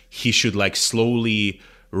he should like slowly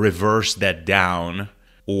reverse that down,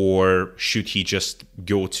 or should he just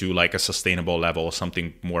go to like a sustainable level,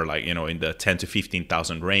 something more like, in the 10 to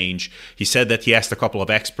 15,000 range. He said that he asked a couple of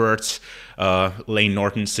experts. Lane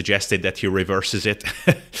Norton suggested that he reverses it.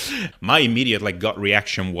 My immediate like gut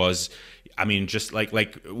reaction was, just like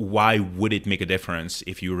why would it make a difference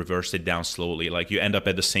if you reverse it down slowly? Like you end up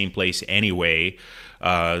at the same place anyway.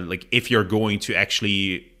 Like if you're going to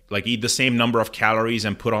actually like eat the same number of calories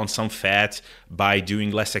and put on some fat by doing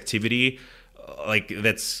less activity, like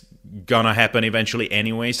that's gonna happen eventually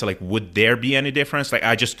anyway. So like, would there be any difference? Like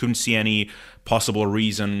I just couldn't see any possible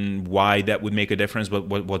reason why that would make a difference. But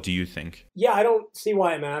what do you think? Yeah, I don't see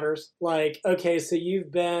why it matters. Like, okay, so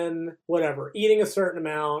you've been eating a certain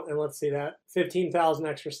amount, and let's see that 15,000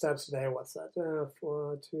 extra steps a day. What's that?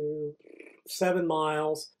 7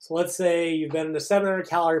 miles. So let's say you've been in a 700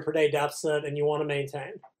 calorie per day deficit and you want to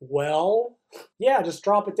maintain. Well, yeah, just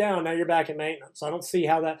drop it down. Now you're back at maintenance. I don't see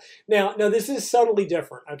how that. Now, this is subtly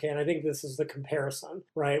different, okay? And I think this is the comparison,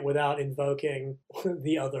 right? Without invoking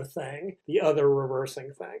the other thing, the other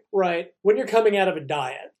reversing thing, right? When you're coming out of a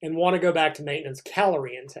diet and want to go back to maintenance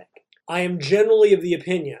calorie intake, I am generally of the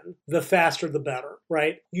opinion the faster the better,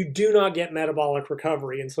 right? You do not get metabolic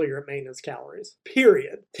recovery until you're at maintenance calories,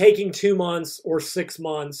 period. Taking 2 months or 6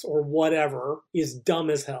 months or whatever is dumb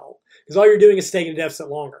as hell because all you're doing is staying in deficit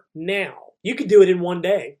longer. Now, you could do it in one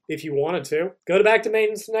day if you wanted to. Go back to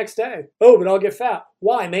maintenance the next day. Oh, but I'll get fat.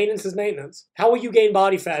 Why? Maintenance is maintenance. How will you gain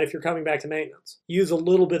body fat if you're coming back to maintenance? Use a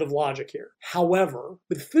little bit of logic here. However,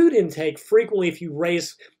 with food intake, frequently if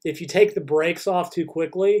you take the brakes off too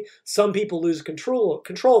quickly, some people lose control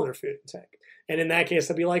of their food intake. And in that case,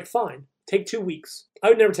 I'd be like, fine, take 2 weeks. I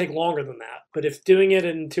would never take longer than that. But if doing it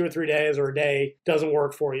in 2 or 3 days or a day doesn't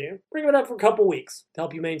work for you, bring it up for a couple weeks to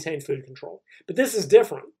help you maintain food control. But this is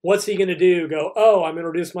different. What's he going to do? Go, oh, I'm going to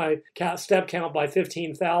reduce my step count by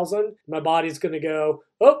 15,000. My body's going to go,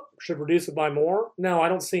 oh, should reduce it by more? No, I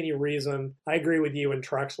don't see any reason. I agree with you and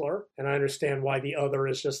Trexler, and I understand why the other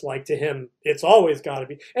is just like, to him, it's always got to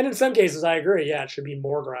be. And in some cases, I agree, yeah, it should be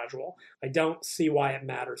more gradual. I don't see why it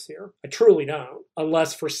matters here. I truly don't.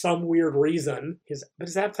 Unless for some weird reason, his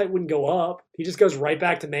appetite wouldn't go up. He just goes right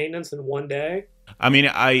back to maintenance in one day. I mean,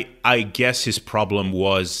 I guess his problem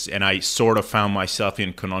was, and I sort of found myself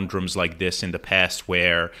in conundrums like this in the past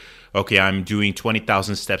where, okay, I'm doing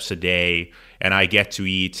 20,000 steps a day and I get to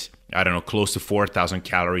eat, I don't know, close to 4,000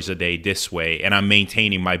 calories a day this way, and I'm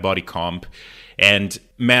maintaining my body comp. And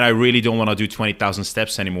man, I really don't want to do 20,000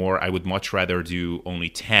 steps anymore. I would much rather do only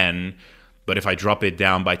 10. But if I drop it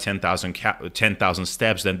down by 10,000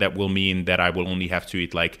 steps, then that will mean that I will only have to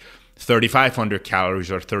eat like 3,500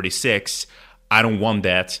 calories or 36. I don't want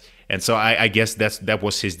that. And so I guess that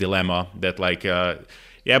was his dilemma, that like,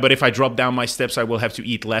 yeah, but if I drop down my steps, I will have to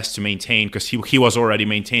eat less to maintain, because he was already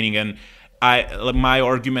maintaining. And my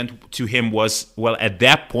argument to him was, well, at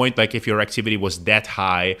that point, like if your activity was that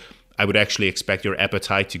high, I would actually expect your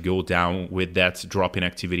appetite to go down with that drop in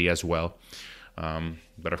activity as well.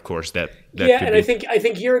 But of course, that yeah, could and be. I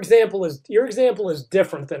think your example is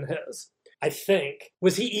different than his. I think,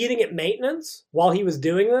 was he eating at maintenance while he was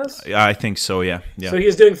doing this? I think so. Yeah. So he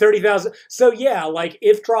was doing 30,000. So yeah, like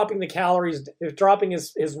if dropping the calories, if dropping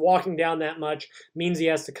his walking down that much means he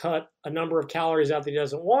has to cut a number of calories out that he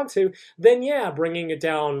doesn't want to, then yeah, bringing it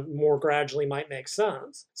down more gradually might make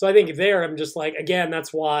sense. So I think there, I'm just like, again,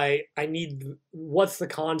 that's why I need, what's the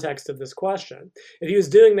context of this question? If he was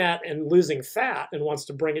doing that and losing fat and wants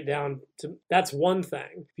to bring it down to, that's one thing.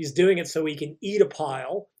 If he's doing it so he can eat a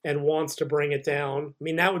pile and wants to bring it down, I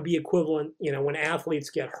mean, that would be equivalent, you know, when athletes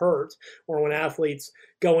get hurt or when athletes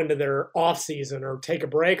go into their off season or take a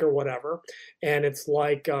break or whatever. And it's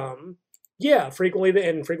like, yeah, frequently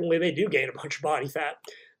they do gain a bunch of body fat.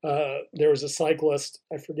 There was a cyclist,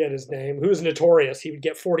 I forget his name, who was notorious. He would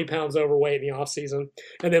get 40 pounds overweight in the off season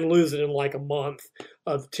and then lose it in like a month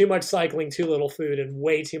of too much cycling, too little food, and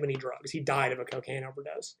way too many drugs. He died of a cocaine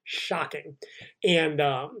overdose. Shocking. And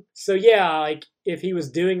so yeah, like if he was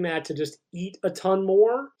doing that to just eat a ton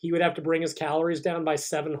more, he would have to bring his calories down by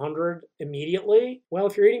 700 immediately. Well,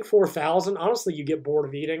 if you're eating 4,000, honestly, you get bored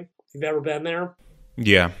of eating. If you've ever been there.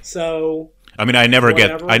 Yeah. So I mean, I never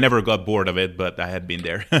got bored of it, but I had been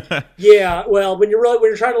there. Yeah, well, when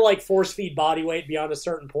you're trying to like force feed body weight beyond a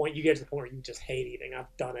certain point, you get to the point where you just hate eating.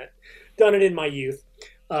 I've done it in my youth.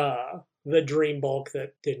 The dream bulk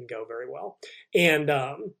that didn't go very well. And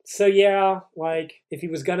so yeah, like if he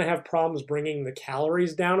was gonna have problems bringing the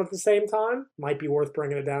calories down at the same time, might be worth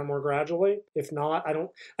bringing it down more gradually. If not,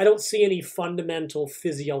 I don't see any fundamental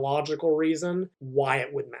physiological reason why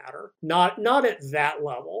it would matter. Not at that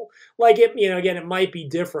level. Like it, you know, again, it might be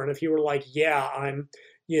different if you were like, yeah, I'm,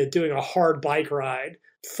 you know, doing a hard bike ride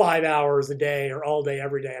 5 hours a day or all day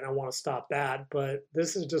every day and I want to stop that, but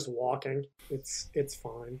this is just walking. It's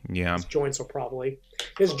fine. Yeah. His joints will probably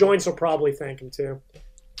thank him too.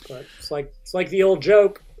 But it's like the old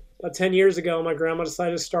joke. About 10 years ago, my grandma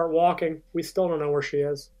decided to start walking. We still don't know where she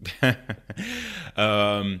is.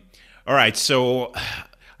 All right, so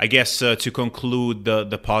I guess to conclude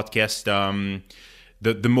the podcast,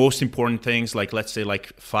 the most important things, like let's say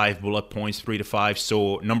like 5 bullet points, 3 to 5.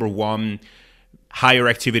 So number 1, higher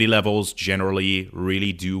activity levels generally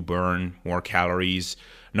really do burn more calories.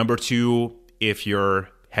 Number 2, if you're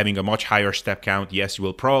having a much higher step count, yes, you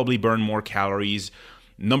will probably burn more calories.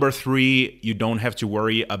 Number 3, you don't have to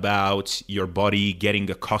worry about your body getting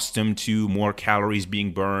accustomed to more calories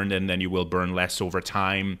being burned, and then you will burn less over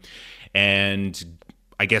time. And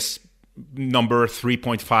I guess number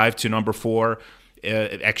 3.5 to number 4,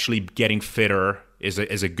 actually getting fitter is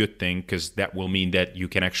a good thing, because that will mean that you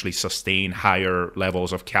can actually sustain higher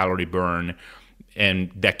levels of calorie burn,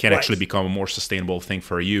 and that can actually become a more sustainable thing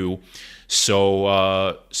for you.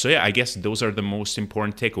 So yeah, I guess those are the most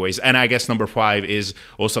important takeaways. And I guess number 5 is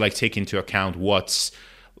also like take into account what's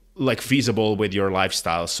like feasible with your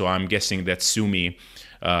lifestyle. So I'm guessing that Sumi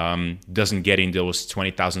doesn't get in those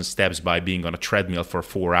 20,000 steps by being on a treadmill for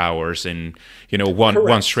 4 hours and, you know,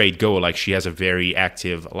 one straight go. Like, she has a very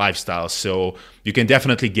active lifestyle. So you can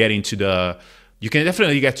definitely get to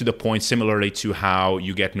the point, similarly to how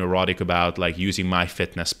you get neurotic about like using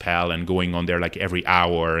MyFitnessPal and going on there like every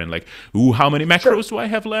hour and like, ooh, how many macros do I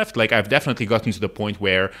have left? Like, I've definitely gotten to the point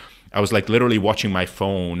where I was like literally watching my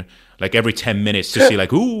phone like every 10 minutes to see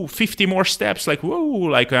like, ooh, 50 more steps. Like, whoa,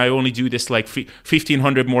 like I only do this like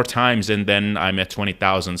 1,500 more times and then I'm at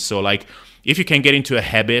 20,000. So like, if you can get into a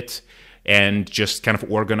habit and just kind of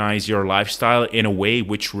organize your lifestyle in a way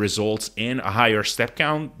which results in a higher step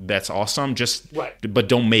count, that's awesome. But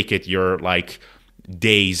don't make it your like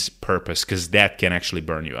day's purpose, because that can actually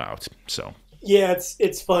burn you out. So yeah,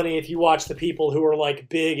 it's funny if you watch the people who are like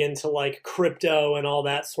big into like crypto and all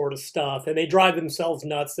that sort of stuff, and they drive themselves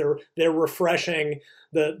nuts. They're refreshing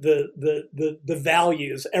the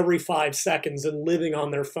values every 5 seconds and living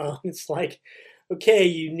on their phone. It's like, okay,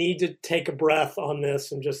 you need to take a breath on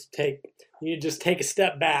this and just take a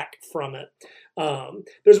step back from it.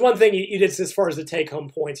 There's one thing you did as far as the take-home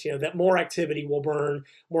points, you know, that more activity will burn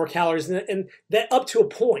more calories, and that up to a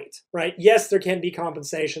point, right? Yes, there can be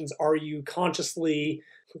compensations. Are you consciously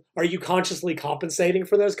compensating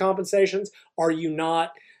for those compensations? Are you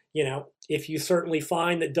not? You know, if you certainly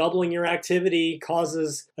find that doubling your activity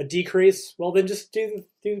causes a decrease, well, then just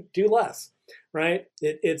do less. Right?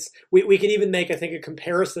 We could even make, I think, a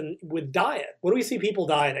comparison with diet. What do we see people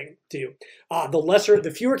dieting do?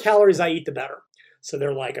 The fewer calories I eat, the better. So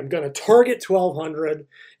they're like, I'm going to target 1,200,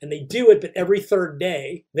 and they do it, but every third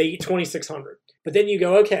day they eat 2,600. But then you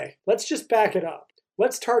go, okay, let's just back it up.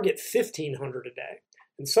 Let's target 1,500 a day.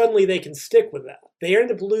 And suddenly they can stick with that. They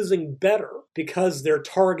end up losing better because they're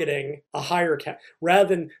targeting a higher rather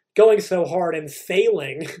than going so hard and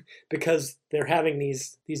failing because they're having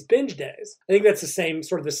these binge days. I think that's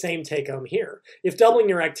the same take home here. If doubling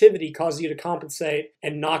your activity causes you to compensate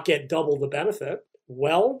and not get double the benefit,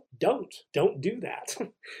 well, don't do that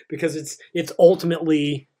because it's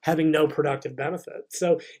ultimately having no productive benefit.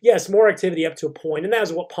 So yes, more activity up to a point, and that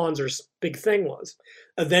was what Ponzer's big thing was.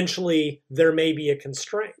 Eventually, there may be a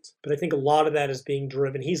constraint, but I think a lot of that is being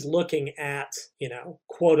driven. He's looking at,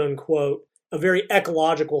 quote unquote, a very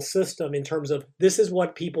ecological system in terms of this is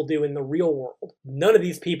what people do in the real world. None of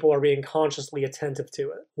these people are being consciously attentive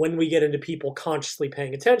to it. When we get into people consciously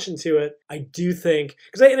paying attention to it, I do think,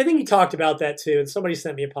 and I think he talked about that too, and somebody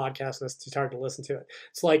sent me a podcast and it's too hard to listen to it.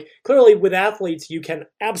 It's like, clearly with athletes, you can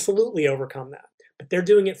absolutely overcome that, but they're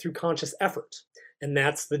doing it through conscious effort. And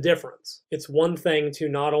that's the difference. It's one thing to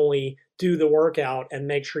not only do the workout and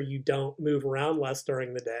make sure you don't move around less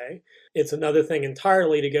during the day. It's another thing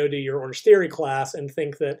entirely to go to your Orange Theory class and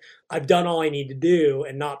think that I've done all I need to do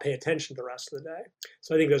and not pay attention the rest of the day.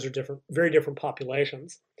 So I think those are different, very different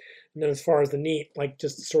populations. And then as far as the NEAT, like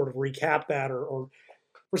just to sort of recap that, or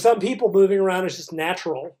for some people, moving around is just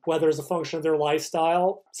natural, whether as a function of their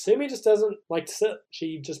lifestyle. Sumi just doesn't like to sit.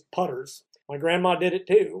 She just putters. My grandma did it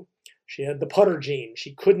too. She had the putter gene.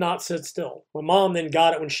 She could not sit still. My mom then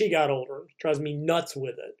got it when she got older. It drives me nuts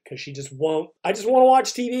with it because she just won't. I just want to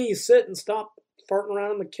watch TV, sit and stop farting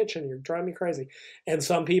around in the kitchen. You're driving me crazy. And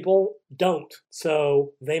some people don't.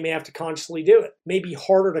 So they may have to consciously do it. Maybe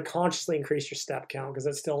harder to consciously increase your step count because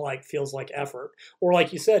it still feels like effort. Or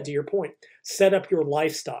like you said, to your point, set up your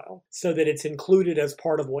lifestyle so that it's included as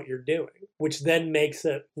part of what you're doing, which then makes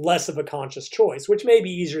it less of a conscious choice, which may be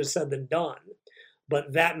easier said than done.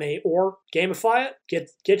 But that may, or gamify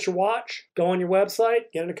it, get your watch, go on your website,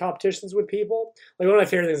 get into competitions with people. Like one of my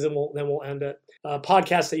favorite things, then we'll end it.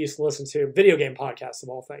 Podcasts I used to listen to, video game podcasts of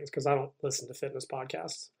all things, because I don't listen to fitness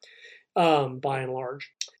podcasts by and large.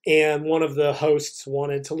 And one of the hosts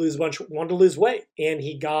wanted to lose weight, and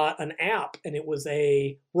he got an app, and it was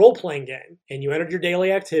a role-playing game. And you entered your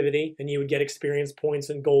daily activity, and you would get experience points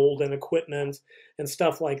and gold and equipment and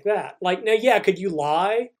stuff like that. Like, now, yeah, could you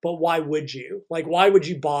lie? But why would you? Like, why would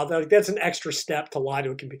you bother? Like, that's an extra step to lie to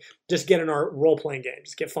a computer. Just get in our role-playing game.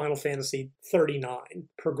 Just get Final Fantasy 39,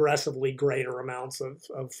 progressively greater amounts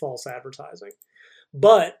of false advertising.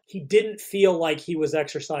 But he didn't feel like he was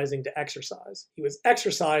exercising to exercise. He was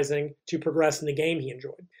exercising to progress in the game he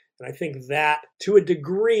enjoyed. And I think that, to a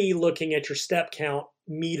degree, looking at your step count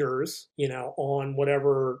meters, on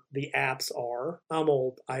whatever the apps are. I'm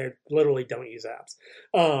old. I literally don't use apps,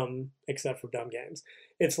 except for dumb games.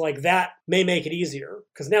 It's like that may make it easier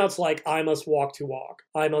because now it's like I must walk to walk.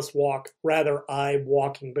 I must walk. Rather, I'm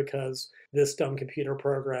walking because this dumb computer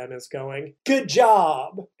program is going, good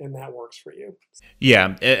job. And that works for you.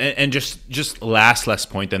 Yeah. And just last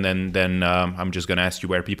point. And then I'm just going to ask you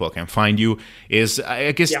where people can find you is,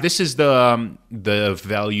 I guess this is the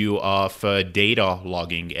value of data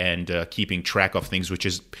logging and keeping track of things, which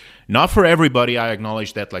is not for everybody. I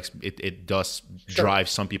acknowledge that it does drive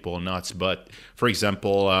some people nuts. But for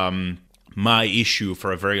example, my issue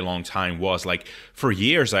for a very long time was for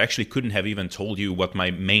years, I actually couldn't have even told you what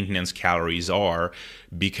my maintenance calories are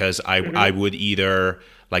because I would either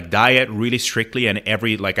diet really strictly and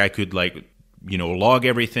I could log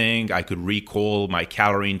everything. I could recall my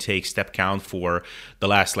calorie intake, step count for the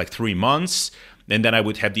last 3 months. And then I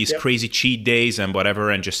would have these crazy cheat days and whatever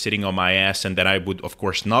and just sitting on my ass. And then I would, of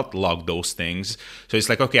course, not log those things. So it's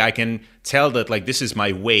okay, I can tell that this is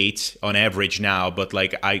my weight on average now. But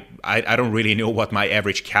I don't really know what my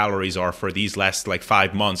average calories are for these last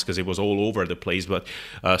 5 months because it was all over the place. But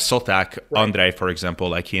Sotak, Andrei, for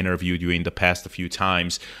example, he interviewed you in the past a few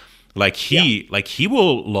times. He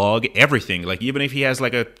will log everything. Even if he has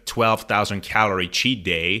a 12,000 calorie cheat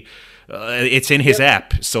day, it's in his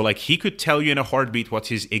app. So he could tell you in a heartbeat what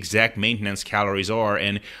his exact maintenance calories are,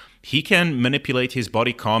 and he can manipulate his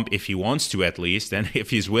body comp if he wants to, at least, and if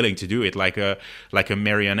he's willing to do it like a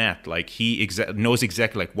marionette. He knows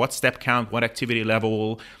exactly what step count, what activity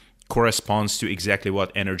level corresponds to exactly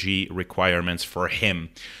what energy requirements for him.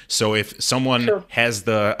 So if someone has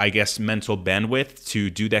the, mental bandwidth to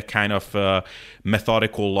do that kind of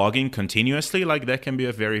methodical logging continuously, that can be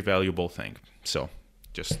a very valuable thing. So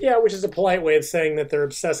which is a polite way of saying that they're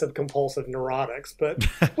obsessive compulsive neurotics, but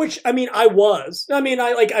which I was.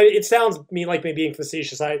 It sounds like me being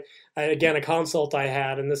facetious. Again, a consult I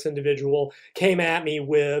had, and this individual came at me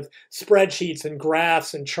with spreadsheets and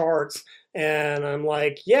graphs and charts And I'm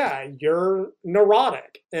like, yeah, you're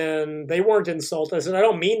neurotic. And they weren't insulted. I said, I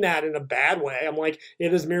don't mean that in a bad way. I'm like,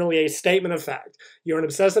 it is merely a statement of fact. You're an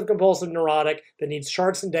obsessive compulsive neurotic that needs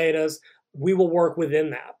charts and datas. We will work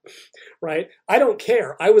within that, right? I don't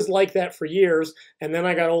care. I was like that for years, and then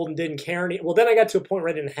I got old and didn't care any. Well, then I got to a point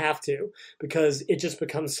where I didn't have to, because it just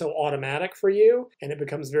becomes so automatic for you, and it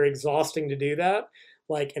becomes very exhausting to do that.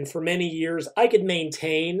 Like, and for many years, I could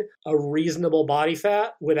maintain a reasonable body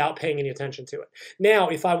fat without paying any attention to it. Now,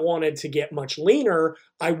 if I wanted to get much leaner,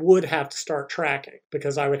 I would have to start tracking,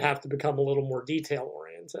 because I would have to become a little more detail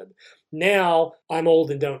oriented. Now I'm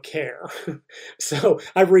old and don't care. So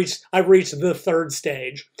I've reached the third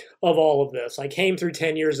stage of all of this. I came through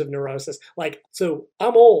 10 years of neurosis. Like, so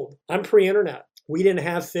I'm old. I'm pre-internet. We didn't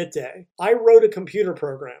have Fit Day. I wrote a computer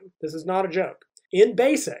program. This is not a joke. In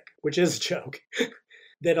BASIC, which is a joke,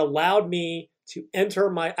 that allowed me to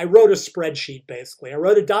enter I wrote a spreadsheet, basically. I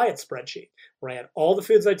wrote a diet spreadsheet where I had all the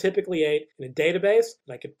foods I typically ate in a database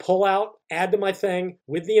that I could pull out, add to my thing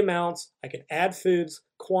with the amounts. I could add foods,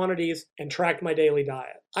 quantities, and track my daily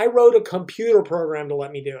diet. I wrote a computer program to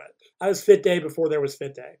let me do it. I was Fit Day before there was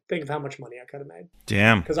Fit Day. Think of how much money I could have made.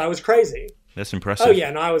 Damn. Because I was crazy. That's impressive. Oh, yeah.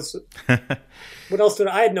 And I was, what else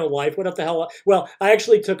I had no life. What the hell? Well, I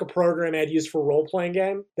actually took a program I had used for a role-playing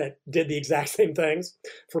game that did the exact same things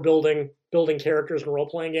for building characters in a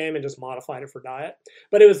role-playing game, and just modified it for diet.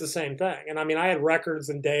 But it was the same thing. And I mean, I had records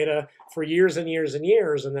and data for years and years and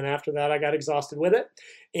years. And then after that, I got exhausted with it.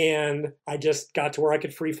 And I just got to where I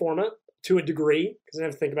could freeform it to a degree, because I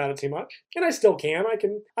didn't have to think about it too much. And I still can.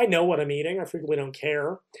 I know what I'm eating. I frequently don't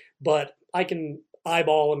care. But I can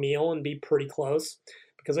eyeball a meal and be pretty close,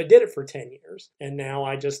 because I did it for 10 years. And now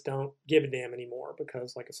I just don't give a damn anymore,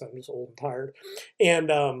 because, like I said, I'm just old and tired.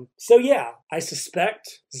 And so, yeah, I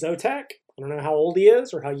suspect Zotac, I don't know how old he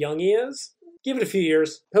is or how young he is. Give it a few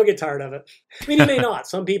years. He'll get tired of it. I mean, he may not.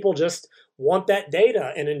 Some people just want that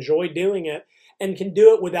data and enjoy doing it, and can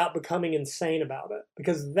do it without becoming insane about it.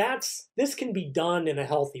 Because this can be done in a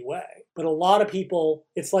healthy way. But a lot of people,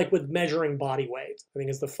 it's like with measuring body weight, I think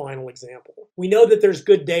is the final example. We know that there's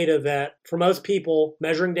good data that for most people,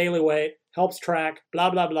 measuring daily weight helps track, blah,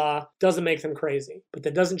 blah, blah, doesn't make them crazy. But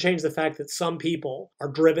that doesn't change the fact that some people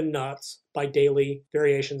are driven nuts by daily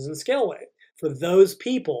variations in scale weight. For those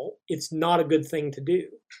people, it's not a good thing to do.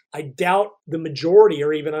 I doubt the majority,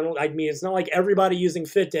 or even, it's not like everybody using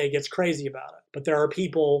Fit Day gets crazy about it. But there are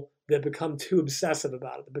people that become too obsessive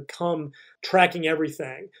about it, that become tracking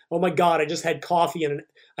everything. Oh my God, I just had coffee and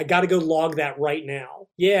I got to go log that right now.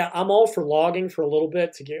 Yeah, I'm all for logging for a little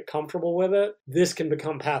bit to get comfortable with it. This can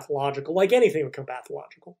become pathological, like anything can become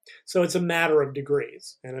pathological. So it's a matter of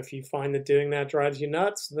degrees. And if you find that doing that drives you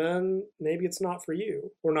nuts, then maybe it's not for you,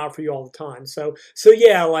 or not for you all the time. So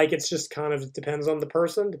yeah, like it's just kind of, it depends on the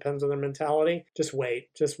person, depends on their mentality. Just wait.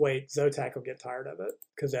 Zotac will get tired of it,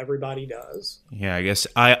 because everybody does. Yeah, I guess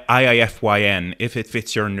IIFYN, if it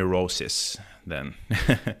fits your neurosis, then.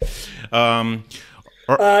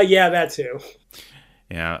 Yeah, that too.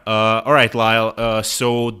 Yeah. All right, Lyle.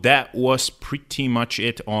 So that was pretty much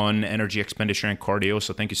it on energy expenditure and cardio.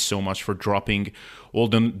 So thank you so much for dropping all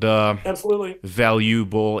the absolutely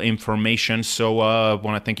valuable information. So I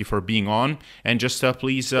want to thank you for being on, and just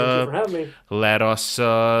please thank you for having me. let us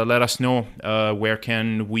know where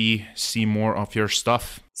can we see more of your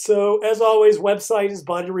stuff. So, as always, website is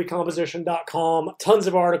bodyrecomposition.com. Tons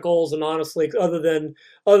of articles, and honestly, other than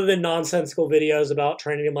nonsensical videos about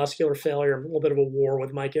training and muscular failure, I'm a little bit of a war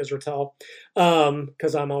with Mike Israetel,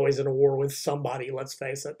 because I'm always in a war with somebody, let's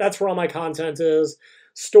face it. That's where all my content is.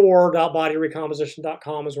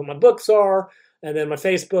 Store.bodyrecomposition.com is where my books are. And then my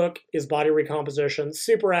Facebook is Body Recomposition.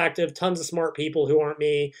 Super active, tons of smart people who aren't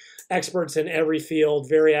me, experts in every field,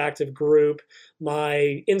 very active group.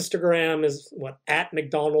 My Instagram is at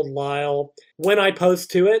McDonald Lyle. When I post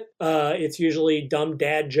to it, it's usually dumb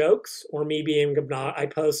dad jokes or me being I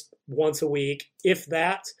post once a week, if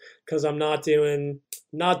that, because I'm not doing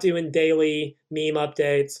daily meme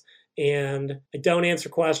updates, and I don't answer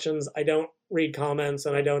questions. I don't read comments,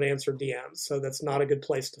 and I don't answer DMs, so that's not a good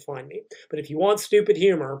place to find me. But if you want stupid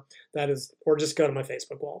humor, that is, or just go to my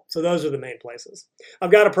Facebook wall. So those are the main places.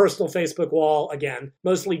 I've got a personal Facebook wall, again,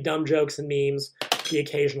 mostly dumb jokes and memes, the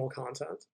occasional content.